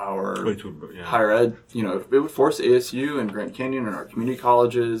force our higher ed, it would force ASU and Grand Canyon and our community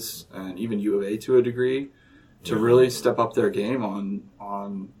colleges and even U of A to a degree to really step up their game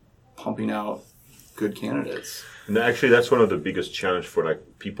on pumping out good candidates. And actually, that's one of the biggest challenge for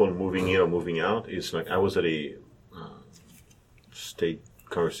like people moving in or moving out. Is like I was at a state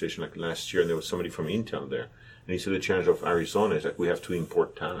conversation like last year, and there was somebody from Intel there, and he said the challenge of Arizona is like we have to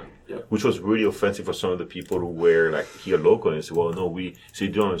import talent, which was really offensive for some of the people who were like here local. And they said, well, no, you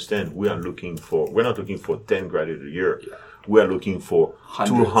don't understand. We're not looking for 10 graduates a year. Yeah. We are looking for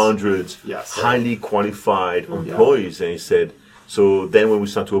hundreds. 200 highly qualified employees. And he said, so then when we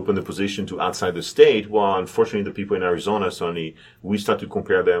start to open the position to outside the state, well, unfortunately, the people in Arizona, suddenly we start to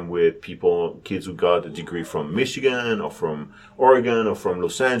compare them with kids who got a degree from Michigan or from Oregon or from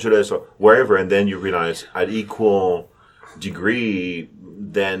Los Angeles or wherever. And then you realize at equal degree,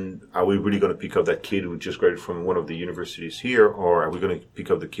 then are we really going to pick up that kid who just graduated from one of the universities here, or are we going to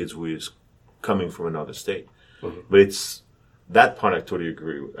pick up the kids who is coming from another state? Mm-hmm. But it's that part I totally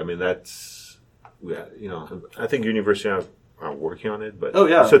agree with. I mean, I think universities are working on it, but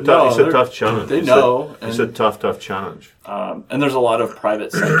it's a tough challenge. They know. It's a tough challenge. And there's a lot of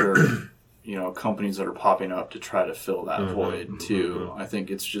private sector, companies that are popping up to try to fill that void too. I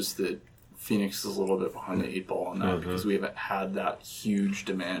think it's just that Phoenix is a little bit behind the 8 ball on that because we haven't had that huge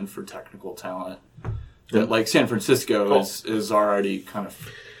demand for technical talent that like San Francisco is already kind of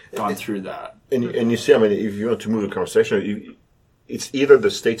gone through that. And you see, I mean, if you want to move the conversation, it's either the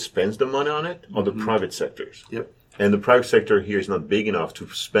state spends the money on it or the private sectors. Yep. And the private sector here is not big enough to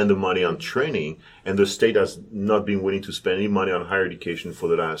spend the money on training, and the state has not been willing to spend any money on higher education for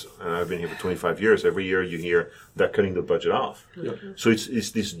the last, and I've been here for 25 years, every year you hear they're cutting the budget off. Yep. So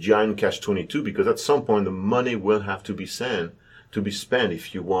it's this giant catch-22, because at some point the money will have to be spent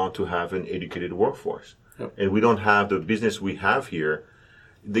if you want to have an educated workforce. Yep. And we don't have the business we have here.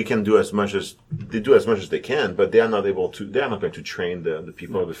 They can do as much as they can, but they are not going to train the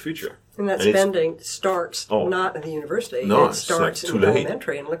people of the future. And that spending starts not at the university. No, it starts in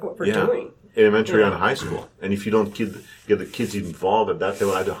elementary, and look what we're doing. Elementary and high school. And if you don't get the kids involved at that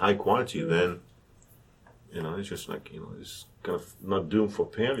level at a high quality, then, it's just like, it's kind of not doomed for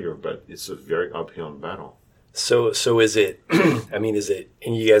failure, but it's a very uphill battle. So is it, is it,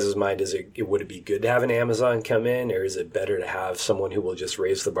 in you guys' mind, would it be good to have an Amazon come in, or is it better to have someone who will just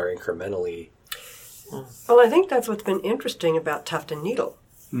raise the bar incrementally? Well, I think that's what's been interesting about Tuft & Needle.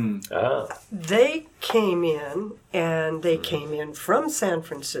 They came in, and they came in from San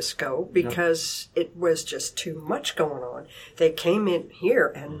Francisco because it was just too much going on. They came in here,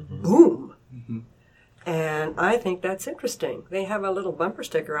 and boom. Mm-hmm. And I think that's interesting. They have a little bumper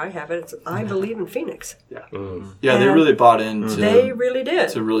sticker. I have it. It's I believe in Phoenix. Yeah, yeah. They really bought into. They really did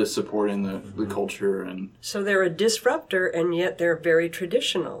to really supporting the culture, and so they're a disruptor, and yet they're very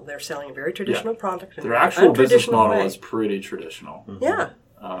traditional. They're selling a very traditional product. Their actual business model is pretty traditional. Mm-hmm. Yeah,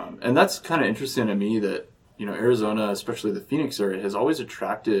 and that's kind of interesting to me that Arizona, especially the Phoenix area, has always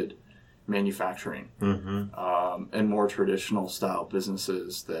attracted manufacturing and more traditional style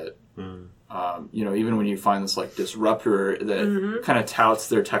businesses that. Even when you find this like disruptor that kind of touts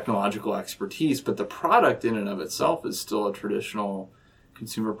their technological expertise, but the product in and of itself is still a traditional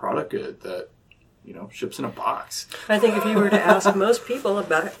consumer product good that, ships in a box. I think if you were to ask most people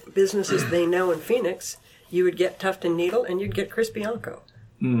about businesses they know in Phoenix, you would get Tuft & Needle and you'd get Chris Bianco,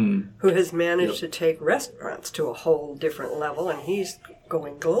 who has managed to take restaurants to a whole different level, and he's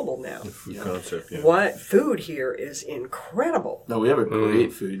going global now. The food concept, Food here is incredible. No, we have a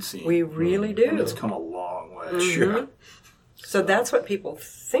great food scene. We really do. And it's come a long way. Sure. So that's what people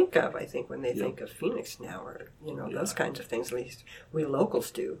think of, I think, when they think of Phoenix now, or, those kinds of things, at least we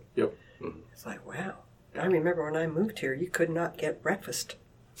locals do. Yep. It's like, wow. I remember when I moved here, you could not get breakfast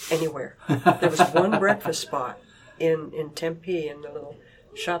anywhere. There was one breakfast spot in Tempe, in the little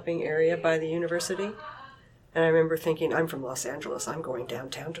shopping area by the university. And I remember thinking, I'm from Los Angeles. I'm going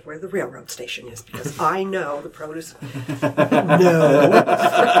downtown to where the railroad station is because I know the produce. No.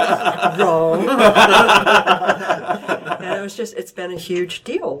 Wrong. And it's been a huge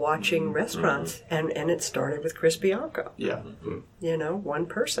deal watching restaurants. And it started with Chris Bianco. Yeah. One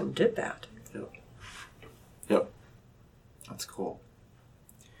person did that. Yep. That's cool.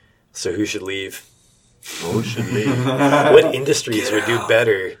 So who should leave? Who should leave? What industries would do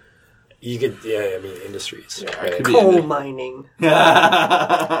better? You could, industries. Yeah, right? Coal mining.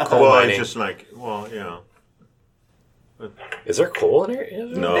 Coal mining. It's just like, Is there coal in here?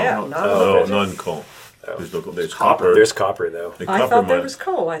 No, not in coal. Oh. There's copper. There's copper, though. I thought there was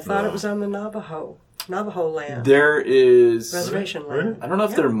coal. I thought it was on the Navajo land. There is reservation land. I don't know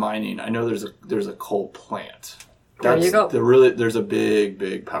if they're mining. I know there's a coal plant. There you go. There's a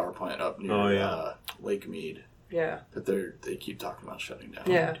big power plant up near Lake Mead. Yeah. That they keep talking about shutting down.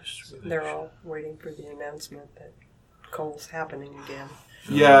 Yeah. They're all waiting for the announcement that coal's happening again.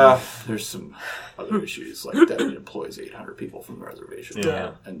 Yeah. There's some other issues like that it employs 800 people from the reservation.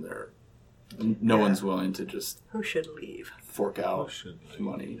 Yeah. And no one's willing to just who should leave? Fork out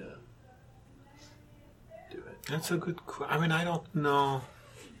money to do it. That's a good question. I don't know.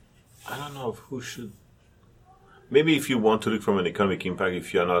 I don't know who should. Maybe if you want to look from an economic impact,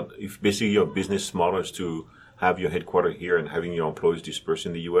 if basically your business model is to have your headquarters here and having your employees dispersed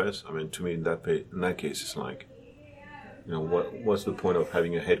in the U.S., to me in that case, it's like, what's the point of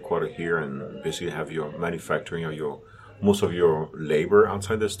having a headquarters here and basically have your manufacturing or most of your labor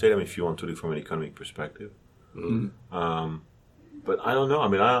outside the state? If you want to look from an economic perspective. Mm-hmm. But I don't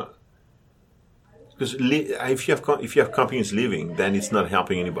know. Because if you have companies leaving, then it's not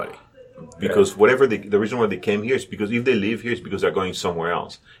helping anybody. Because the reason why they came here is because if they leave here, it's because they're going somewhere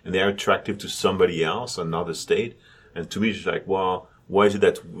else. And they're attractive to somebody else, another state. And to me, it's like, well, why is it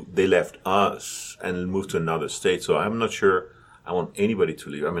that they left us and moved to another state? So I'm not sure I want anybody to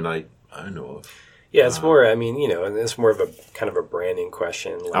leave. I don't know. Yeah, it's more, it's more of a kind of a branding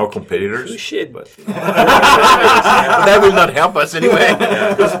question. Like, our competitors? Who should? But that will not help us anyway.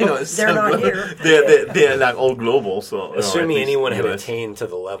 Because, they're not here. They're like all global. So assuming anyone had attained to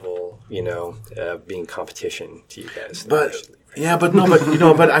the level, being competition to you guys. But Yeah, but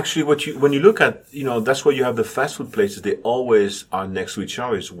but actually, when you look at, that's why you have the fast food places. They always are next to each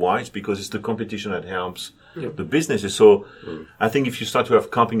other. Why? It's because it's the competition that helps the businesses. So, I think if you start to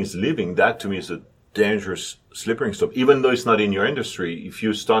have companies leaving, that to me is a dangerous slippery slope. Even though it's not in your industry, if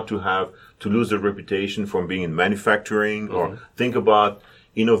you start to lose the reputation from being in manufacturing, or think about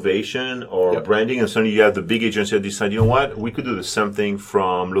innovation or branding, and suddenly you have the big agency that decide, you know what, we could do the same thing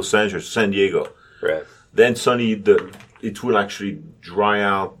from Los Angeles, San Diego. Right. Then suddenly it will actually dry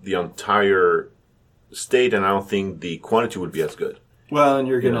out the entire state, and I don't think the quantity would be as good. Well, and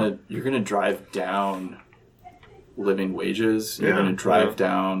you're gonna drive down living wages. You're gonna drive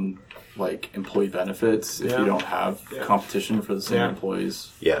down like employee benefits if you don't have competition for the same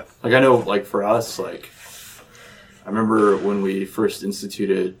employees. Yeah. Like I know, like for us, like I remember when we first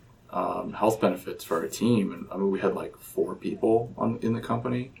instituted health benefits for our team, and I mean we had like 4 people in the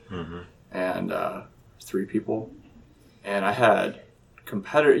company, and 3 people. And I had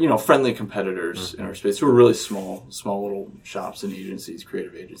friendly competitors in our space who were really small little shops and agencies,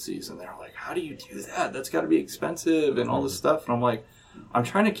 creative agencies. And they're like, how do you do that? That's got to be expensive and all this stuff. And I'm like, I'm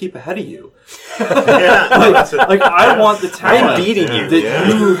trying to keep ahead of you. like I want the talent that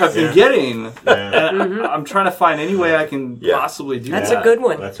you have been getting. And I'm trying to find any way I can possibly do that. That's a good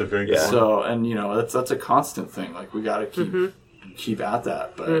one. That's a very good one. So, and that's a constant thing. Like we got to keep at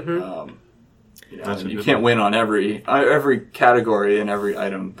that. But, you can't win on every category and every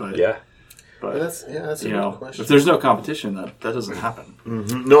item, but that's a good question. If there's no competition, that doesn't happen.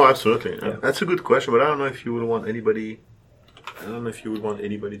 No, absolutely. Yeah. That's a good question, but I don't know if you would want anybody. I don't know if you would want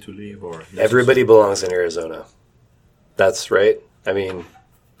anybody to leave or. Everybody belongs in Arizona. That's right. I mean,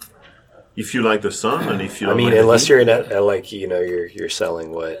 if you like the sun, and if you, don't unless you're in you're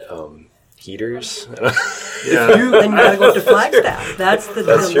selling what. Heaters. Then you gotta go to Flagstaff. That's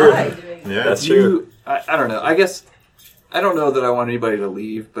true. lie. Yeah, that's true. I don't know. I guess I don't know that I want anybody to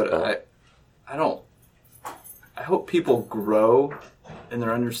leave, but I hope people grow in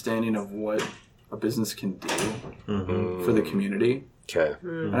their understanding of what a business can do for the community. Okay.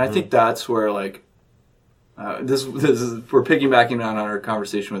 And I think that's where like this is we're piggybacking on our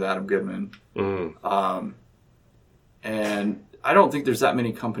conversation with Adam Goodman, and I don't think there's that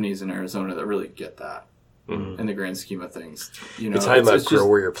many companies in Arizona that really get that in the grand scheme of things. You're talking about grow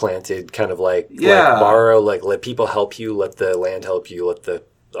where you're planted, kind of like borrow, like let people help you, let the land help you, let the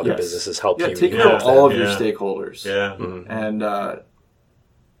other businesses help you. Take care of all of your stakeholders. Yeah. And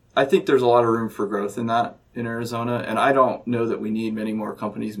I think there's a lot of room for growth in that in Arizona. And I don't know that we need many more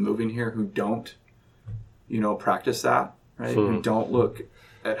companies moving here who don't, practice that, right? Who don't look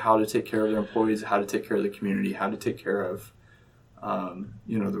at how to take care of their employees, how to take care of the community, how to take care of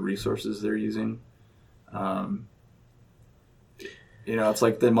the resources they're using. It's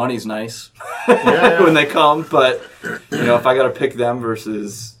like the money's nice when they come, but if I got to pick them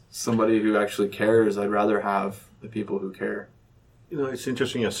versus somebody who actually cares, I'd rather have the people who care. It's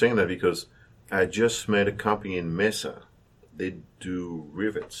interesting you're saying that because I just met a company in Mesa. They do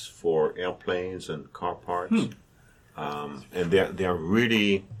rivets for airplanes and car parts, and they are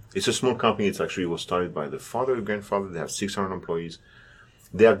really. It's a small company. It was started by the father and grandfather. They have 600 employees.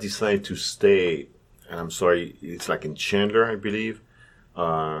 They have decided to stay, and I'm sorry, it's like in Chandler, I believe,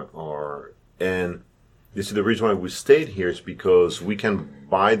 and this is the reason why we stayed here is because we can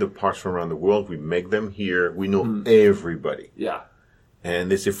buy the parts from around the world. We make them here. We know everybody. Yeah. And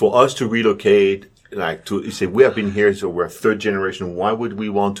they say for us to relocate, we have been here, so we're 3rd generation. Why would we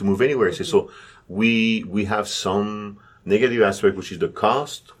want to move anywhere? So we have some negative aspect, which is the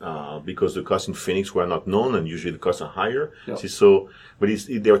cost, because the costs in Phoenix were not known, and usually the costs are higher. Yep. But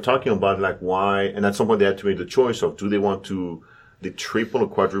they were talking about why, and at some point they had to make the choice of do they want to triple or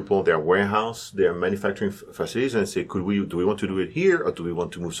quadruple their warehouse, their manufacturing facilities, and say, do we want to do it here or do we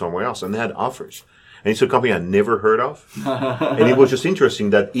want to move somewhere else? And they had offers. And it's a company I never heard of. And it was just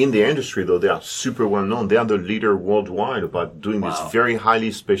interesting that in the industry, though, they are super well known. They are the leader worldwide about doing these very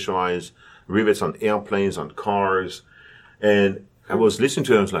highly specialized rivets on airplanes, on cars. And I was listening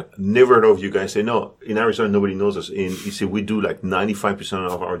to them. I was like, never heard of you guys. Say, no, in Arizona, nobody knows us. And he said, we do 95%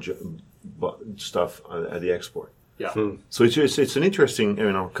 of our stuff at the export. Yeah. So it's an interesting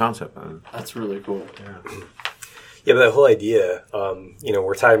concept. That's really cool. Yeah, but that whole idea,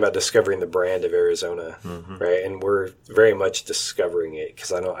 we're talking about discovering the brand of Arizona, right? And we're very much discovering it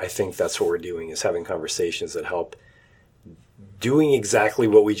because I think that's what we're doing is having conversations that help doing exactly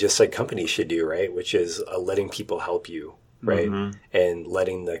what we just said companies should do, right? Which is letting people help you, right? And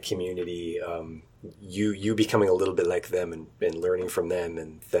letting the community, you becoming a little bit like them and learning from them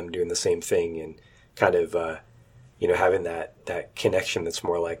and them doing the same thing and kind of, having that connection that's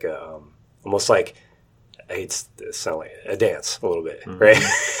more like almost like I hate to sound like a dance a little bit, right?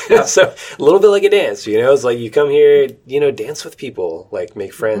 So a little bit like a dance, it's like you come here, dance with people, like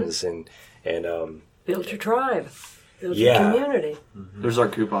make friends and build your tribe, build your community. There's our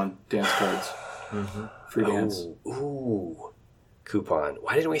coupon, dance cards, free dance. Ooh, coupon.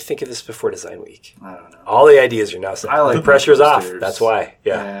 Why didn't we think of this before Design Week? I don't know. All the ideas are now set. I like the pressure's posters. off. That's why.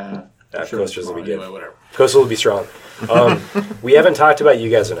 Yeah. Posters will be good. Anyway, whatever. Posters will be strong. We haven't talked about you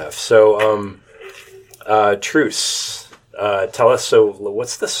guys enough. So, Truce. Tell us. So,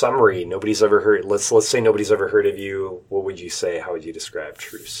 what's the summary? Nobody's ever heard. Let's say nobody's ever heard of you. What would you say? How would you describe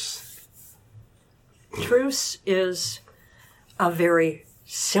Truce? Truce is a very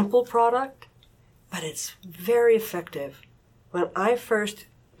simple product, but it's very effective. When I first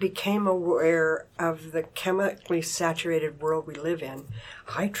became aware of the chemically saturated world we live in,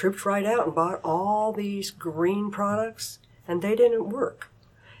 I trooped right out and bought all these green products, and they didn't work.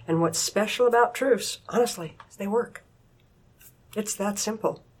 And what's special about Truce, honestly, is they work. It's that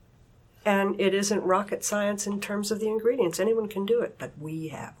simple. And it isn't rocket science in terms of the ingredients. Anyone can do it, but we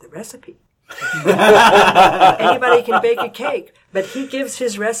have the recipe. Anybody can bake a cake, but he gives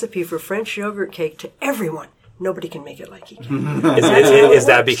his recipe for French yogurt cake to everyone. Nobody can make it like he can. Is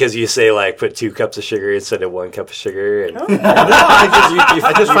that because you say like put 2 cups of sugar instead of 1 cup of sugar? And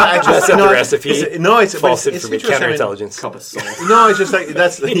I just the recipe. No, it's false information, counterintelligence. Cup of salt. No, it's just like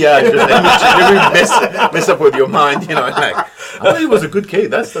that's let me mess up with your mind. Like I thought it was a good cake.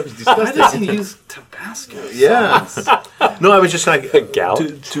 That stuff is disgusting. Why does he use Tabasco? Yeah. No, I was just like Gal?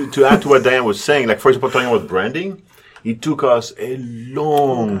 to add to what Diann was saying. Like for example, talking about branding, it took us a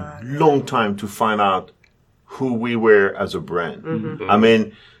long time to find out who we were as a brand. I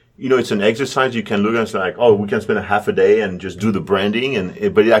mean, it's an exercise. You can look and say like, oh, we can spend a half a day and just do the branding,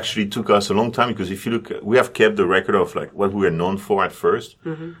 but it actually took us a long time because if you look, we have kept the record of like what we were known for at first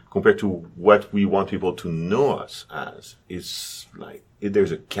compared to what we want people to know us as. It's like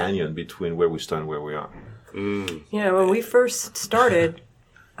there's a canyon between where we start and where we are. Yeah, when we first started,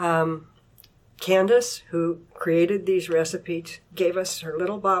 Candace, who created these recipes, gave us her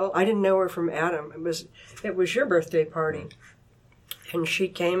little bottle. I didn't know her from Adam. It was your birthday party. And she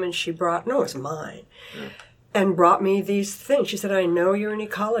came and she brought, no, it was mine, and brought me these things. She said, I know you're an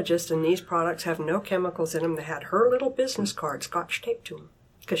ecologist and these products have no chemicals in them. They had her little business card scotch taped to them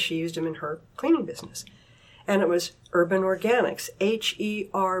because she used them in her cleaning business. And it was Urban Organics,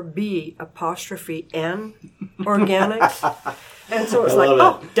 HERB 'N Organics. And so it was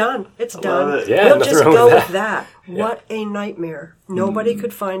like, done. It's done. Yeah, we'll just go with that. What a nightmare. Nobody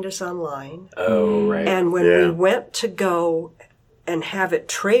could find us online. Oh, right. And when we went to go and have it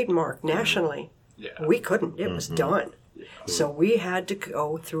trademarked nationally, we couldn't. It was done. So we had to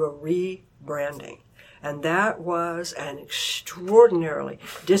go through a rebranding. And that was an extraordinarily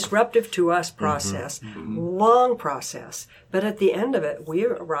disruptive to us process, long process. But at the end of it, we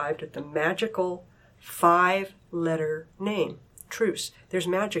arrived at the magical 5-letter name, Truce. There's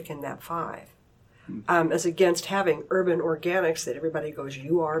magic in that 5. As against having Urban Organics that everybody goes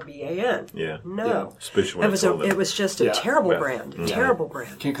URBAN. Yeah. No. Especially it was just a terrible brand. Terrible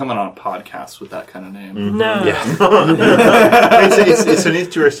brand. Can't come on a podcast with that kind of name. No. It's an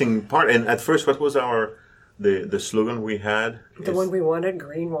interesting part. And at first, what was the slogan we had? The one we wanted,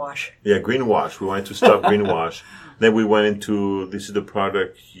 greenwash. Yeah, greenwash. We wanted to stop greenwash. Then we went into this is the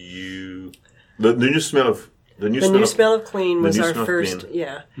product the new smell of. The new smell of clean was our first,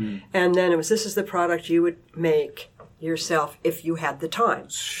 And then it was, this is the product you would make yourself if you had the time.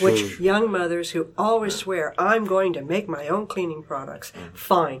 Which young mothers who always swear, I'm going to make my own cleaning products.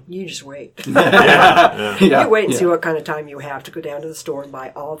 Fine, you just wait. You wait and see what kind of time you have to go down to the store and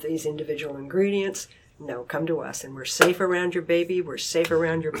buy all these individual ingredients. No, come to us. And we're safe around your baby. We're safe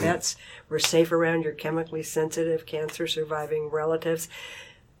around your pets. We're safe around your chemically sensitive, cancer-surviving relatives.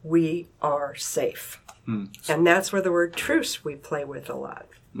 We are safe. And that's where the word truce we play with a lot.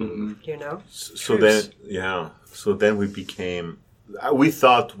 So then we became. We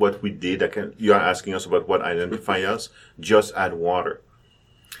thought what we did. You are asking us about what identifies us. Just add water,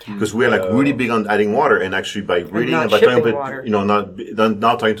 because we are like really big on adding water. And actually, by reading and by talking,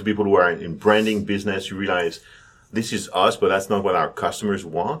 not talking to people who are in branding business, you realize this is us, but that's not what our customers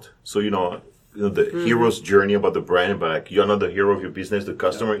want. So the hero's journey about the brand, but like you're not the hero of your business, the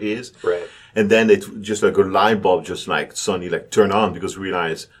customer is. Right. And then it's just like a light bulb just like suddenly like turn on because we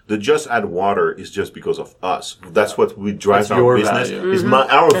realize the just add water is just because of us. That's what we drive our business. Is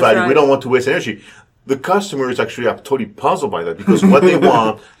our value. Right. We don't want to waste energy. The customers actually are totally puzzled by that because what they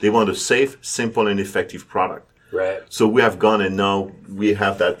want a safe, simple, and effective product. Right. So we have gone and now we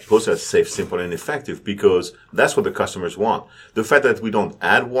have that process safe, simple, and effective because that's what the customers want. The fact that we don't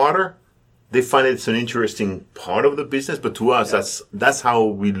add water they find it's an interesting part of the business, but to us, that's how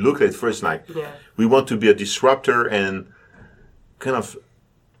we look at it first. Like, we want to be a disruptor, and kind of,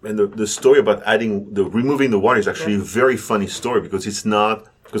 and the story about removing the water is actually a very funny story, because it's not,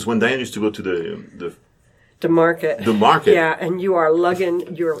 because when Diann used to go to the market. Yeah, and you are lugging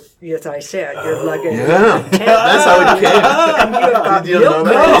as I said, you're lugging. Yeah, that's how it came. And you have got Did you know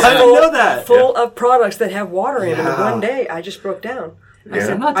that? I didn't know that. Full of products that have water in them. And one day, I just broke down. I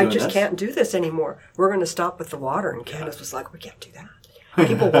said, I'm not I doing just this. can't do this anymore. We're going to stop with the water. And Candace was like, we can't do that.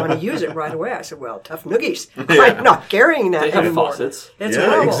 People want to use it right away. I said, well, tough noogies. I'm not carrying that They have anymore. faucets. It's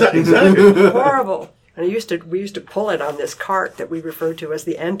horrible. Exactly. Horrible. And we used to pull it on this cart that we referred to as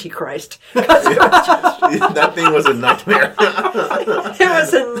the Antichrist. That thing was a nightmare. It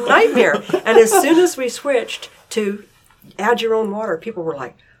was a nightmare. And as soon as we switched to add your own water, people were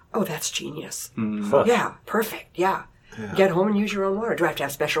like, oh, that's genius. Yeah, perfect. Yeah. Get home and use your own water. Do I have to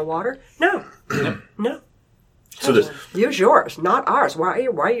have special water? No. No. So use yours, not ours. Why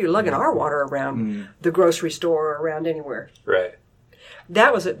are you lugging our water around the grocery store or around anywhere? Right.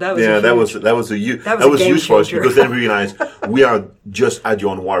 That was huge for us, because then we realized we are just add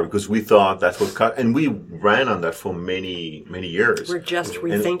your own water, because we thought that's what cut, and we ran on that for many years. We're just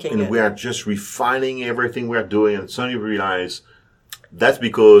rethinking it. And we are just refining everything we are doing, and suddenly we realize that's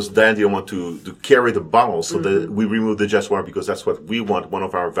because Diann didn't want to carry the bottle, so that we removed the just water, because that's what we want, one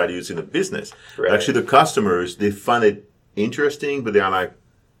of our values in the business. Right. Actually, the customers, they find it interesting, but they are like,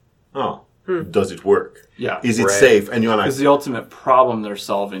 oh, does it work? Yeah. Is it safe? And you're like, because the ultimate problem they're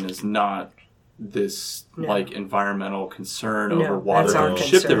solving is not this like environmental concern over water being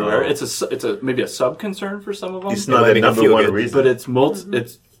shipped everywhere. It's a maybe a sub concern for some of them. It's not the number one reason, but it's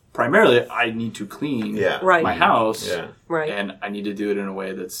it's primarily I need to clean my house, and I need to do it in a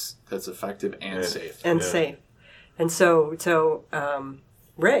way that's effective and safe. Safe. And so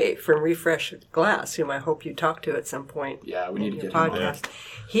Ray from Refresh Glass, whom I hope you talk to at some point. Yeah, we need to get podcast. him on.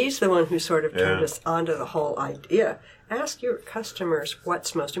 He's the one who sort of turned us onto the whole idea. Ask your customers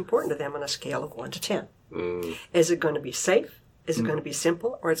what's most important to them on a scale of 1 to 10. Is it going to be safe? Is it going to be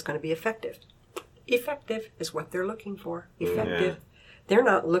simple? Or it's going to be effective? Effective is what they're looking for. Effective. They're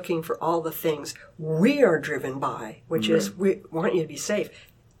not looking for all the things we are driven by, which is we want you to be safe.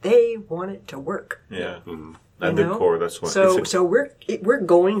 They want it to work. Yeah. At the core, that's why. So we're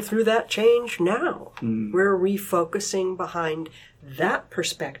going through that change now. We're refocusing behind that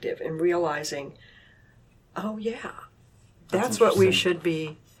perspective and realizing, oh yeah, that's what we should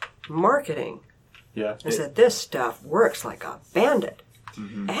be marketing. Yeah, is that this stuff works like a bandit,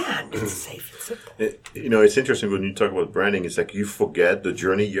 and it's safe and simple. It's interesting when you talk about branding. It's like you forget the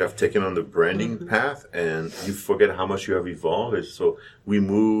journey you have taken on the branding path, and you forget how much you have evolved. So we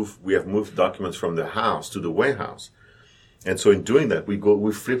have moved documents from the house to the warehouse, and so in doing that, we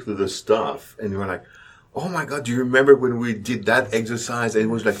flip through the stuff, and we're like, oh my God, do you remember when we did that exercise? And it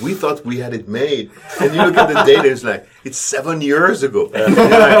was like, we thought we had it made. And you look at the data, it's like, it's 7 years ago. And you're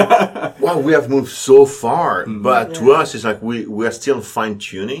like, wow, we have moved so far. But to us, it's like we are still fine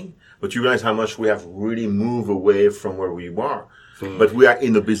tuning, but you realize how much we have really moved away from where we were. But we are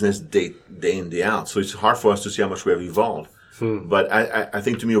in the business day in, day out. So it's hard for us to see how much we have evolved. But I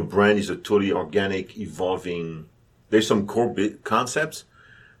think to me, a brand is a totally organic, evolving. There's some core concepts,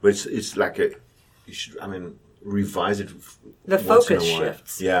 but it's like you should, revise it. The focus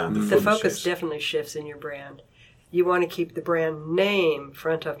shifts. Yeah, the focus definitely shifts in your brand. You want to keep the brand name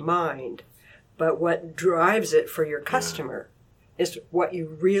front of mind, but what drives it for your customer is what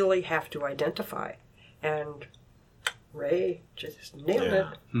you really have to identify. And Ray just nailed it.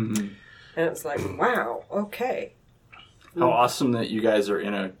 And it's like, wow, okay. How awesome that you guys are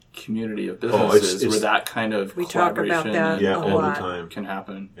in a community of businesses where that kind of we talk about that all the time can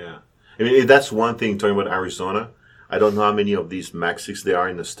happen. Yeah. That's one thing, talking about Arizona. I don't know how many of these Max 6 there are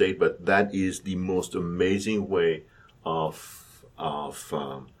in the state, but that is the most amazing way of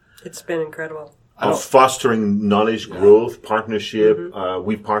it's been incredible. Of fostering knowledge, growth, partnership.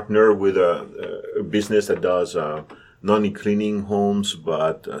 We partner with a business that does not only cleaning homes,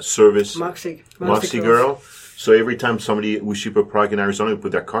 but service. Moxie Girl. So every time we ship a product in Arizona, we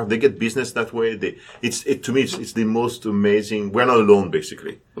put their car, they get business that way. To me, it's the most amazing. We're not alone,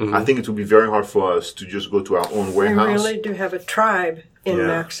 basically. I think it would be very hard for us to just go to our own warehouse. We really do have a tribe in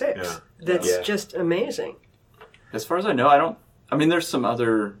Max 6 that's just amazing. As far as I know, there's some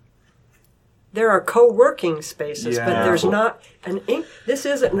other... There are co-working spaces, but there's not this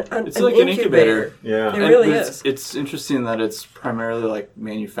isn't an incubator. Yeah. It really is. It's interesting that it's primarily like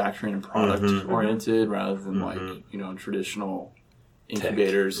manufacturing and product oriented rather than traditional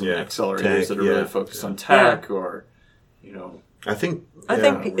incubators and accelerators that are really focused on tech or, I think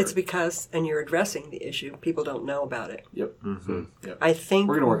it's because, and you're addressing the issue, people don't know about it. Yep. Mm-hmm. Yep. I think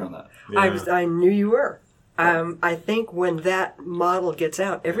we're going to work on that. Yeah. I knew you were. I think when that model gets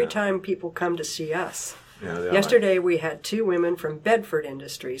out, every time people come to see us. Yesterday we had 2 women from Bedford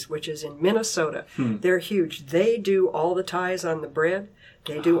Industries, which is in Minnesota. They're huge. They do all the ties on the bread.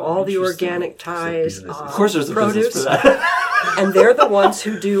 They do all the organic ties. Of course there's a produce. business for that. And they're the ones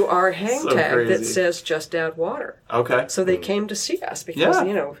who do our hang tag crazy. that says just add water. Okay. So they came to see us because,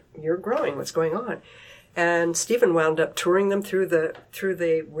 you're growing, what's going on. And Stephen wound up touring them through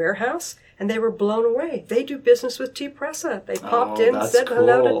the warehouse, and they were blown away. They do business with T-Pressa. They popped in and said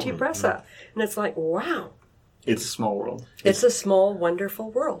hello to T-Pressa. And it's like, wow. It's a small world. It's a small,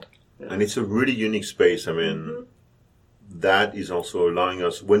 wonderful world. And it's a really unique space. I mean, that is also allowing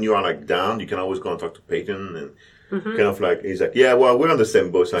us, when you are like down, you can always go and talk to Peyton and kind of like, he's like, yeah, well, we're on the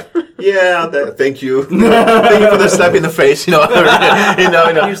same boat. It's like, yeah, thank you. Thank you for the slap in the face, But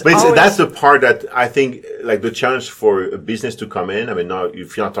that's the part that I think, like the challenge for a business to come in. I mean, now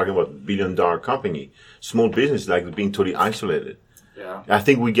if you're not talking about $1 billion company, small business, like being totally isolated. Yeah. I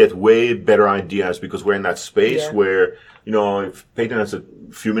think we get way better ideas because we're in that space where, if Peyton has a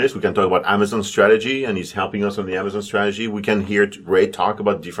few minutes, we can talk about Amazon strategy, and he's helping us on the Amazon strategy. We can hear Ray talk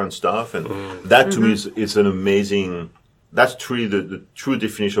about different stuff, and that to me is an amazing. That's truly the true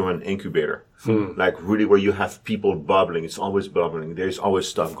definition of an incubator. Like really, where you have people bubbling. It's always bubbling. There's always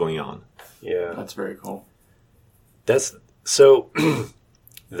stuff going on. Yeah, that's very cool. That's so.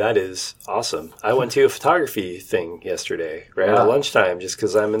 That is awesome. I went to a photography thing yesterday, right at lunchtime, just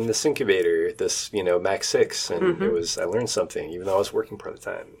because I'm in this incubator, this Max 6, and I learned something, even though I was working part of the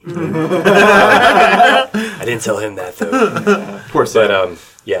time. I didn't tell him that though. Poor Sam.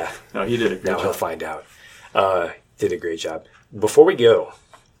 But no, he did a great job. Now he'll find out. Did a great job. Before we go,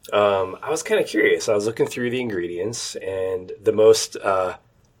 I was kind of curious. I was looking through the ingredients, and the most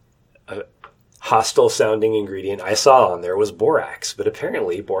hostile sounding ingredient I saw on there was borax, but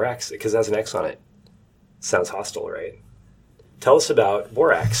apparently borax, because it has an X on it, sounds hostile, right? Tell us about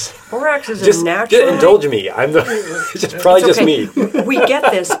borax. Borax is a natural. Just indulge me. It's probably just me. We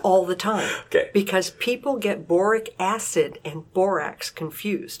get this all the time. Okay. Because people get boric acid and borax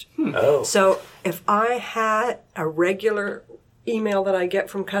confused. Oh. So if I had a regular email that I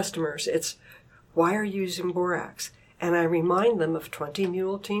get from customers, it's, why are you using borax? And I remind them of 20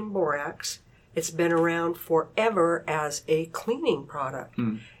 Mule Team borax. It's been around forever as a cleaning product.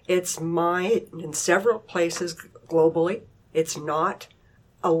 It's in several places globally. It's not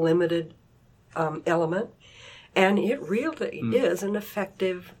a limited element. And it really is an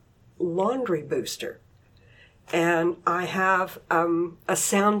effective laundry booster. And I have a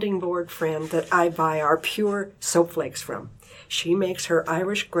sounding board friend that I buy our pure soap flakes from. She makes her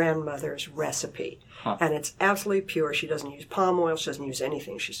Irish grandmother's recipe. And it's absolutely pure. She doesn't use palm oil. She doesn't use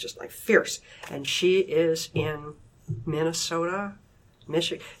anything. She's just like fierce. And she is in Minnesota,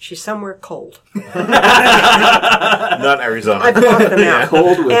 Michigan. She's somewhere cold. Not Arizona. I brought them out.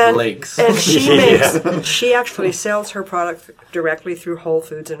 Cold with lakes. And she actually sells her product directly through Whole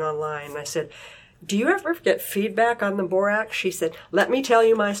Foods and online. And I said, do you ever get feedback on the borax? She said, let me tell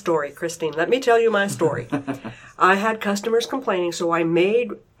you my story, Christine. Let me tell you my story. I had customers complaining, so I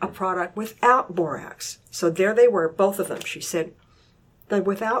made a product without borax. So there they were, both of them. She said, the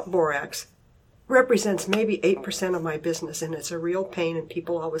without borax represents maybe 8% of my business, and it's a real pain, and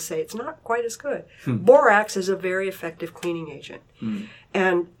people always say it's not quite as good. Borax is a very effective cleaning agent.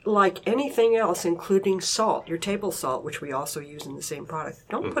 And like anything else, including salt, your table salt, which we also use in the same product,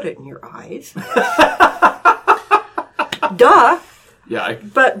 don't put it in your eyes. Duh. Yeah.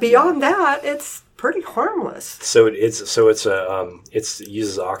 But beyond that, it's pretty harmless. So it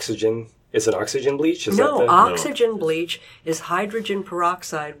uses oxygen. It's an oxygen bleach? Oxygen bleach is hydrogen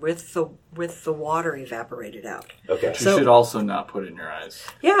peroxide with the water evaporated out. Okay. You should also not put it in your eyes.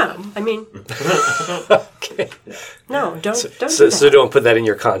 Yeah, I mean. Okay. Yeah. No, don't do that. So don't put that in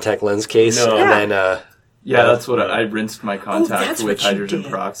your contact lens case. No. And then. That's what I rinsed my contact with hydrogen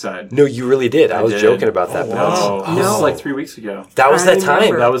peroxide. No, you really did. I was joking about that. No, this was like 3 weeks ago. That was that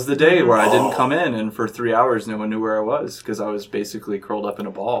time. That was the day where I didn't come in, and for 3 hours, no one knew where I was because I was basically curled up in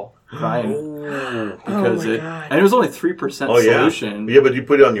a ball crying because and it was only 3% solution. Yeah, but you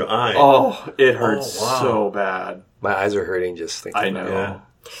put it on your eye. Oh, it hurts so bad. My eyes are hurting just thinking. I know. Yeah.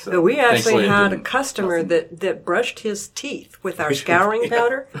 So but we actually had a customer that brushed his teeth with our scouring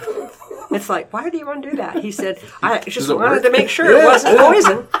powder. It's like, why do you want to do that? He said, I just wanted to make sure it wasn't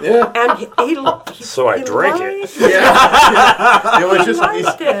poison. And he so I drank it. It was just,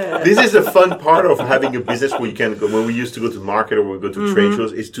 this is the fun part of having a business where you can go, when we used to go to market or we go to trade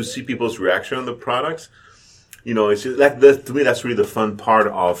shows, is to see people's reaction on the products. it's just like that, to me. That's really the fun part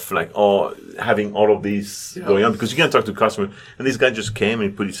of like having all of these going on, because you can talk to customers, and this guy just came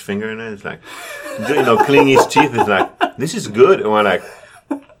and put his finger in it. It's like, cleaning his teeth. It's like, this is good, and we're like,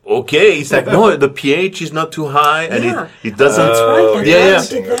 okay. It's like, no, the pH is not too high, and it doesn't. That's right.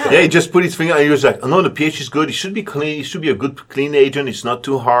 Yeah. He just put his finger, and he was like, oh, no, the pH is good. It should be clean. It should be a good clean agent. It's not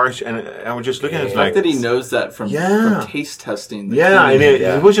too harsh, and we're just looking at it like that he knows that from taste testing.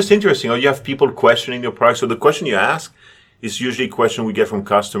 It was just interesting. You have people questioning your product. So the question you ask is usually a question we get from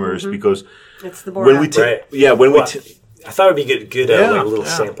customers because it's the board. I thought it'd be good like a little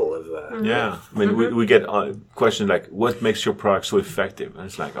sample of that. I mean, we get questions like, "What makes your product so effective?" And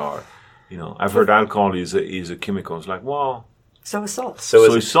it's like, I've heard alcohol is a chemical. It's like, well, so is salt. So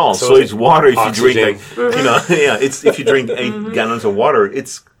is salt. So is water. If you drink, it's if you drink 8 gallons of water,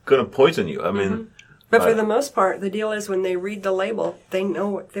 it's gonna poison you. I mean, but for the most part, the deal is when they read the label, they know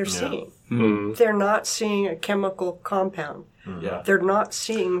what they're seeing. Mm-hmm. They're not seeing a chemical compound. Yeah. They're not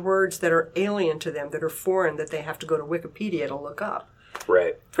seeing words that are alien to them, that are foreign, that they have to go to Wikipedia to look up.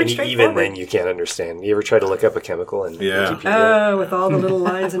 Right. And even then you can't understand. You ever try to look up a chemical and Wikipedia? With all the little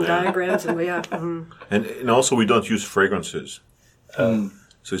lines and diagrams and And also we don't use fragrances. So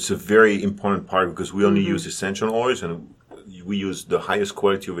it's a very important part because we only use essential oils, and we use the highest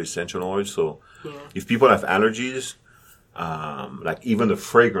quality of essential oils. So if people have allergies, like even the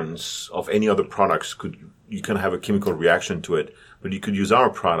fragrance of any other products you can have a chemical reaction to it, but you could use our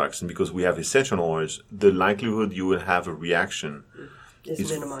products, and because we have essential oils, the likelihood you will have a reaction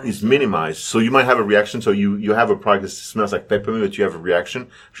is minimized. So you might have a reaction. So you have a product that smells like peppermint, but you have a reaction.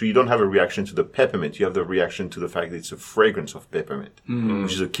 So you don't have a reaction to the peppermint. You have the reaction to the fact that it's a fragrance of peppermint,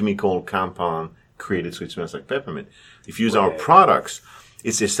 which is a chemical compound created so it smells like peppermint. If you use our products,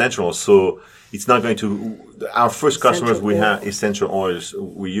 it's essential. So it's not going to. Our first customers, we have essential oils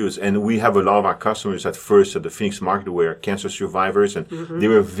we use, and we have a lot of our customers at first at the Phoenix market were cancer survivors, and they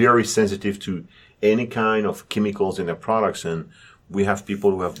were very sensitive to any kind of chemicals in their products, and we have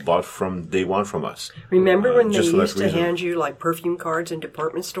people who have bought from day one from us. Remember when they used to hand you like perfume cards in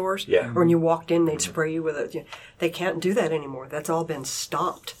department stores? Yeah. Or when you walked in, they'd spray you with it. They can't do that anymore. That's all been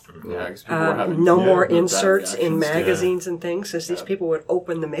stopped. Yeah, no more inserts in magazines and things, as these people would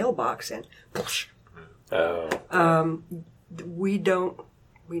open the mailbox and poosh. We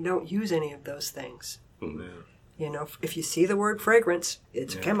don't use any of those things. If you see the word fragrance,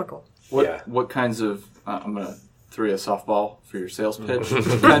 it's a chemical. What kinds of I'm gonna throw you a softball for your sales pitch.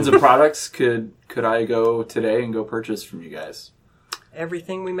 What kinds of products could I go today and go purchase from you guys?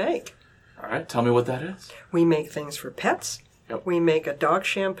 Everything we make. All right, tell me what that is. We make things for pets. Yep. We make a dog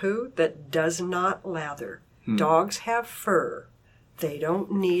shampoo that does not lather. Dogs have fur. They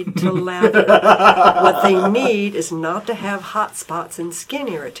don't need to lather. What they need is not to have hot spots and skin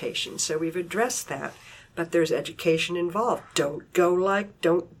irritation. So we've addressed that. But there's education involved. Don't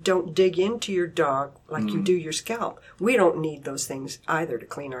dig into your dog like you do your scalp. We don't need those things either to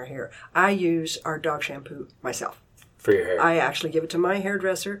clean our hair. I use our dog shampoo myself. For your hair? I actually give it to my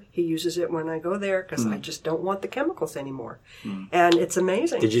hairdresser. He uses it when I go there because I just don't want the chemicals anymore. And it's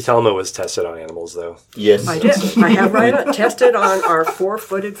amazing. Did you tell him it was tested on animals, though? Yes. I did. I have tested on our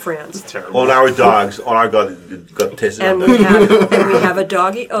 4-footed friends. Terrible. On our dogs. On our dogs got tested on them. And we have a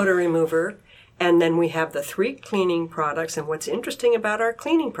doggy odor remover. And then we have the 3 cleaning products. And what's interesting about our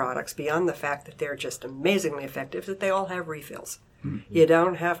cleaning products, beyond the fact that they're just amazingly effective, is that they all have refills. You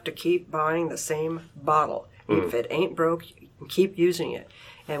don't have to keep buying the same bottle. If it ain't broke, you can keep using it.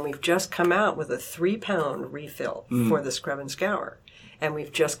 And we've just come out with a 3-pound refill for the scrub and scour. And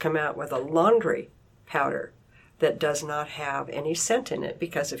we've just come out with a laundry powder that does not have any scent in it,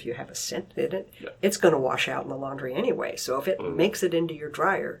 because if you have a scent in it, it's going to wash out in the laundry anyway. So if it makes it into your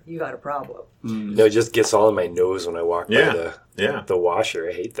dryer, you got a problem. No, it just gets all in my nose when I walk by the washer.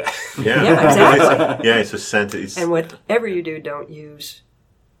 I hate that. Yeah, exactly. It's a scent. And whatever you do, don't use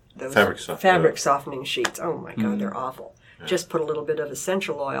those fabric softening sheets. Oh my God, they're awful. Yeah. Just put a little bit of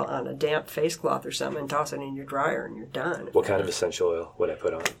essential oil on a damp face cloth or something and toss it in your dryer and you're done. What kind of essential oil would I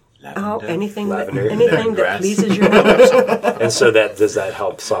put on? Lavender. Anything that pleases your nose. And so does that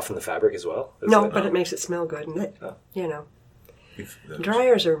help soften the fabric as well? But it makes it smell good. And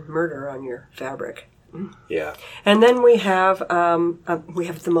dryers are murder on your fabric. Yeah. And then we have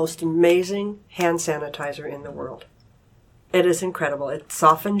the most amazing hand sanitizer in the world. It is incredible. It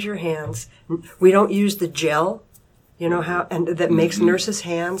softens your hands. We don't use the gel, and that makes nurses'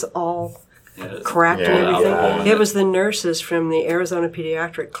 hands all cracked and everything. It was the nurses from the Arizona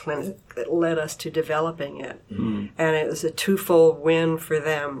Pediatric Clinic that led us to developing it. Mm-hmm. And it was a twofold win for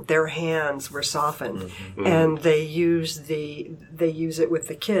them. Their hands were softened, and they use it with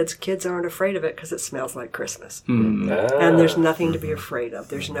the kids. Kids aren't afraid of it because it smells like Christmas. And there's nothing to be afraid of.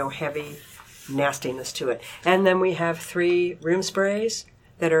 There's no heavy nastiness to it. And then we have 3 room sprays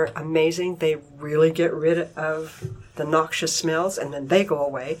that are amazing. They really get rid of the noxious smells, and then they go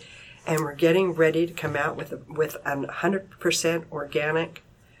away. And we're getting ready to come out with 100% organic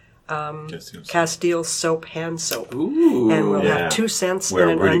Castile soap hand soap. Ooh, and we'll have 2 scents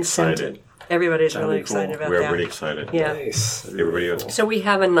and an unscented. Everybody's really excited about that. We're really excited. Yeah. Nice. Everybody else. So we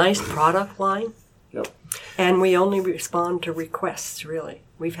have a nice product line. Yep. And we only respond to requests, really.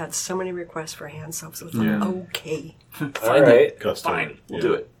 We've had so many requests for hand soaps. It's okay. All right. Fine. We'll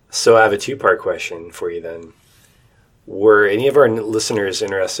do it. So I have a 2-part question for you then. Were any of our listeners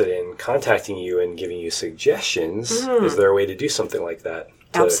interested in contacting you and giving you suggestions? Is there a way to do something like that?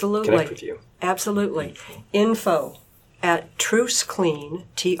 To Absolutely. Connect with you? Absolutely. Info at Truce Clean,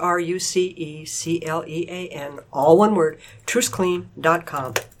 TruceClean, all one word,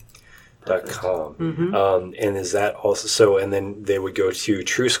 truceclean.com. And is that also so? And then they would go to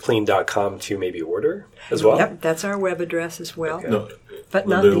truceclean.com to maybe order as well? Yep, that's our web address as well. Okay. No, but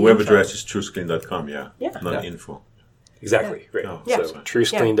not the web info. address is truceclean.com, not info. Exactly, right. Yeah. So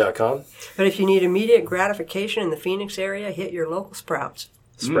truceclean.com. But if you need immediate gratification in the Phoenix area, hit your local Sprouts.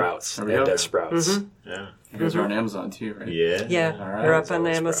 Sprouts. And Sprouts. Yeah. You guys are on Amazon too, right? Yeah. Yeah, All right. we're up on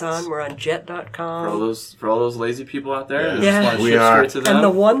Sprouts. Amazon. We're on jet.com. For all those lazy people out there, that Yeah. just want to We ship are. straight to them. And the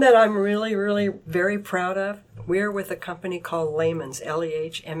one that I'm really, really very proud of, we're with a company called Lehman's,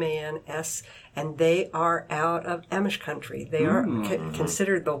 Lehmans, and they are out of Amish country. They are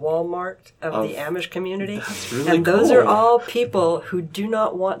considered the Walmart of the Amish community. That's really and those cool. are all people who do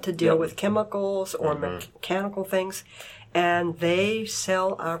not want to deal with chemicals or mechanical things, and they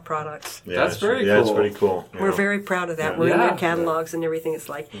sell our products. Yeah, That's very Yeah, it's cool. pretty cool. We're very proud of that. Yeah. We're in their Yeah. catalogs and everything. It's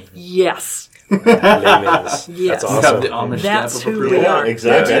like, yes. Layman's. Yes. That's You have awesome. the Amish That's stamp of who approval. we are.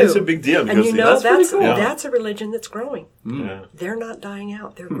 Exactly. They do. It's a big deal because And you know, that's pretty cool. that's a religion that's growing. yeah. They're not dying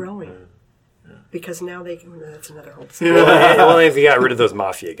out. They're growing. Because now they can, that's another whole Well, if you got rid of those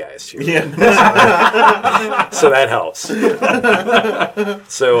mafia guys too. Yeah. So that helps.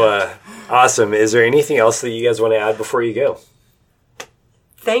 So awesome. Is there anything else that you guys want to add before you go?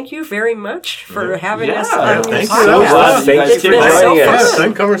 Thank you very much for having Yeah. us Yeah, on your thank you podcast. so much. Thank you It's for been so joining fun. us.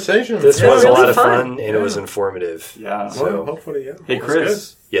 Fun conversation. This Yeah, was a really lot of fun. fun, and it was informative. Yeah. So, Well, hopefully, yeah. Hey, That's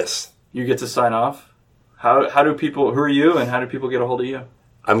Chris, yes. you get to sign off. How do people? Who are you, and how do people get a hold of you?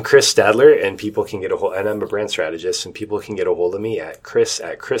 I'm Chris Stadler, and people can get a hold, and I'm a brand strategist, and people can get a hold of me at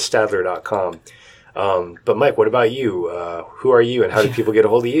chris@chrisstadler.com. But Mike, what about you? Who are you, and how do people get a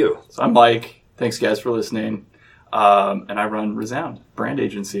hold of you? So I'm Mike. Thanks, guys, for listening. And I run Resound Brand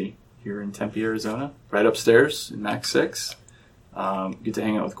Agency here in Tempe, Arizona, right upstairs in Max 6. Get to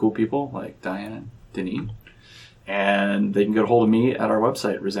hang out with cool people like Diann and Denis. And they can get a hold of me at our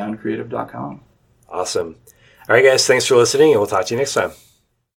website, resoundcreative.com. Awesome. All right, guys, thanks for listening, and we'll talk to you next time.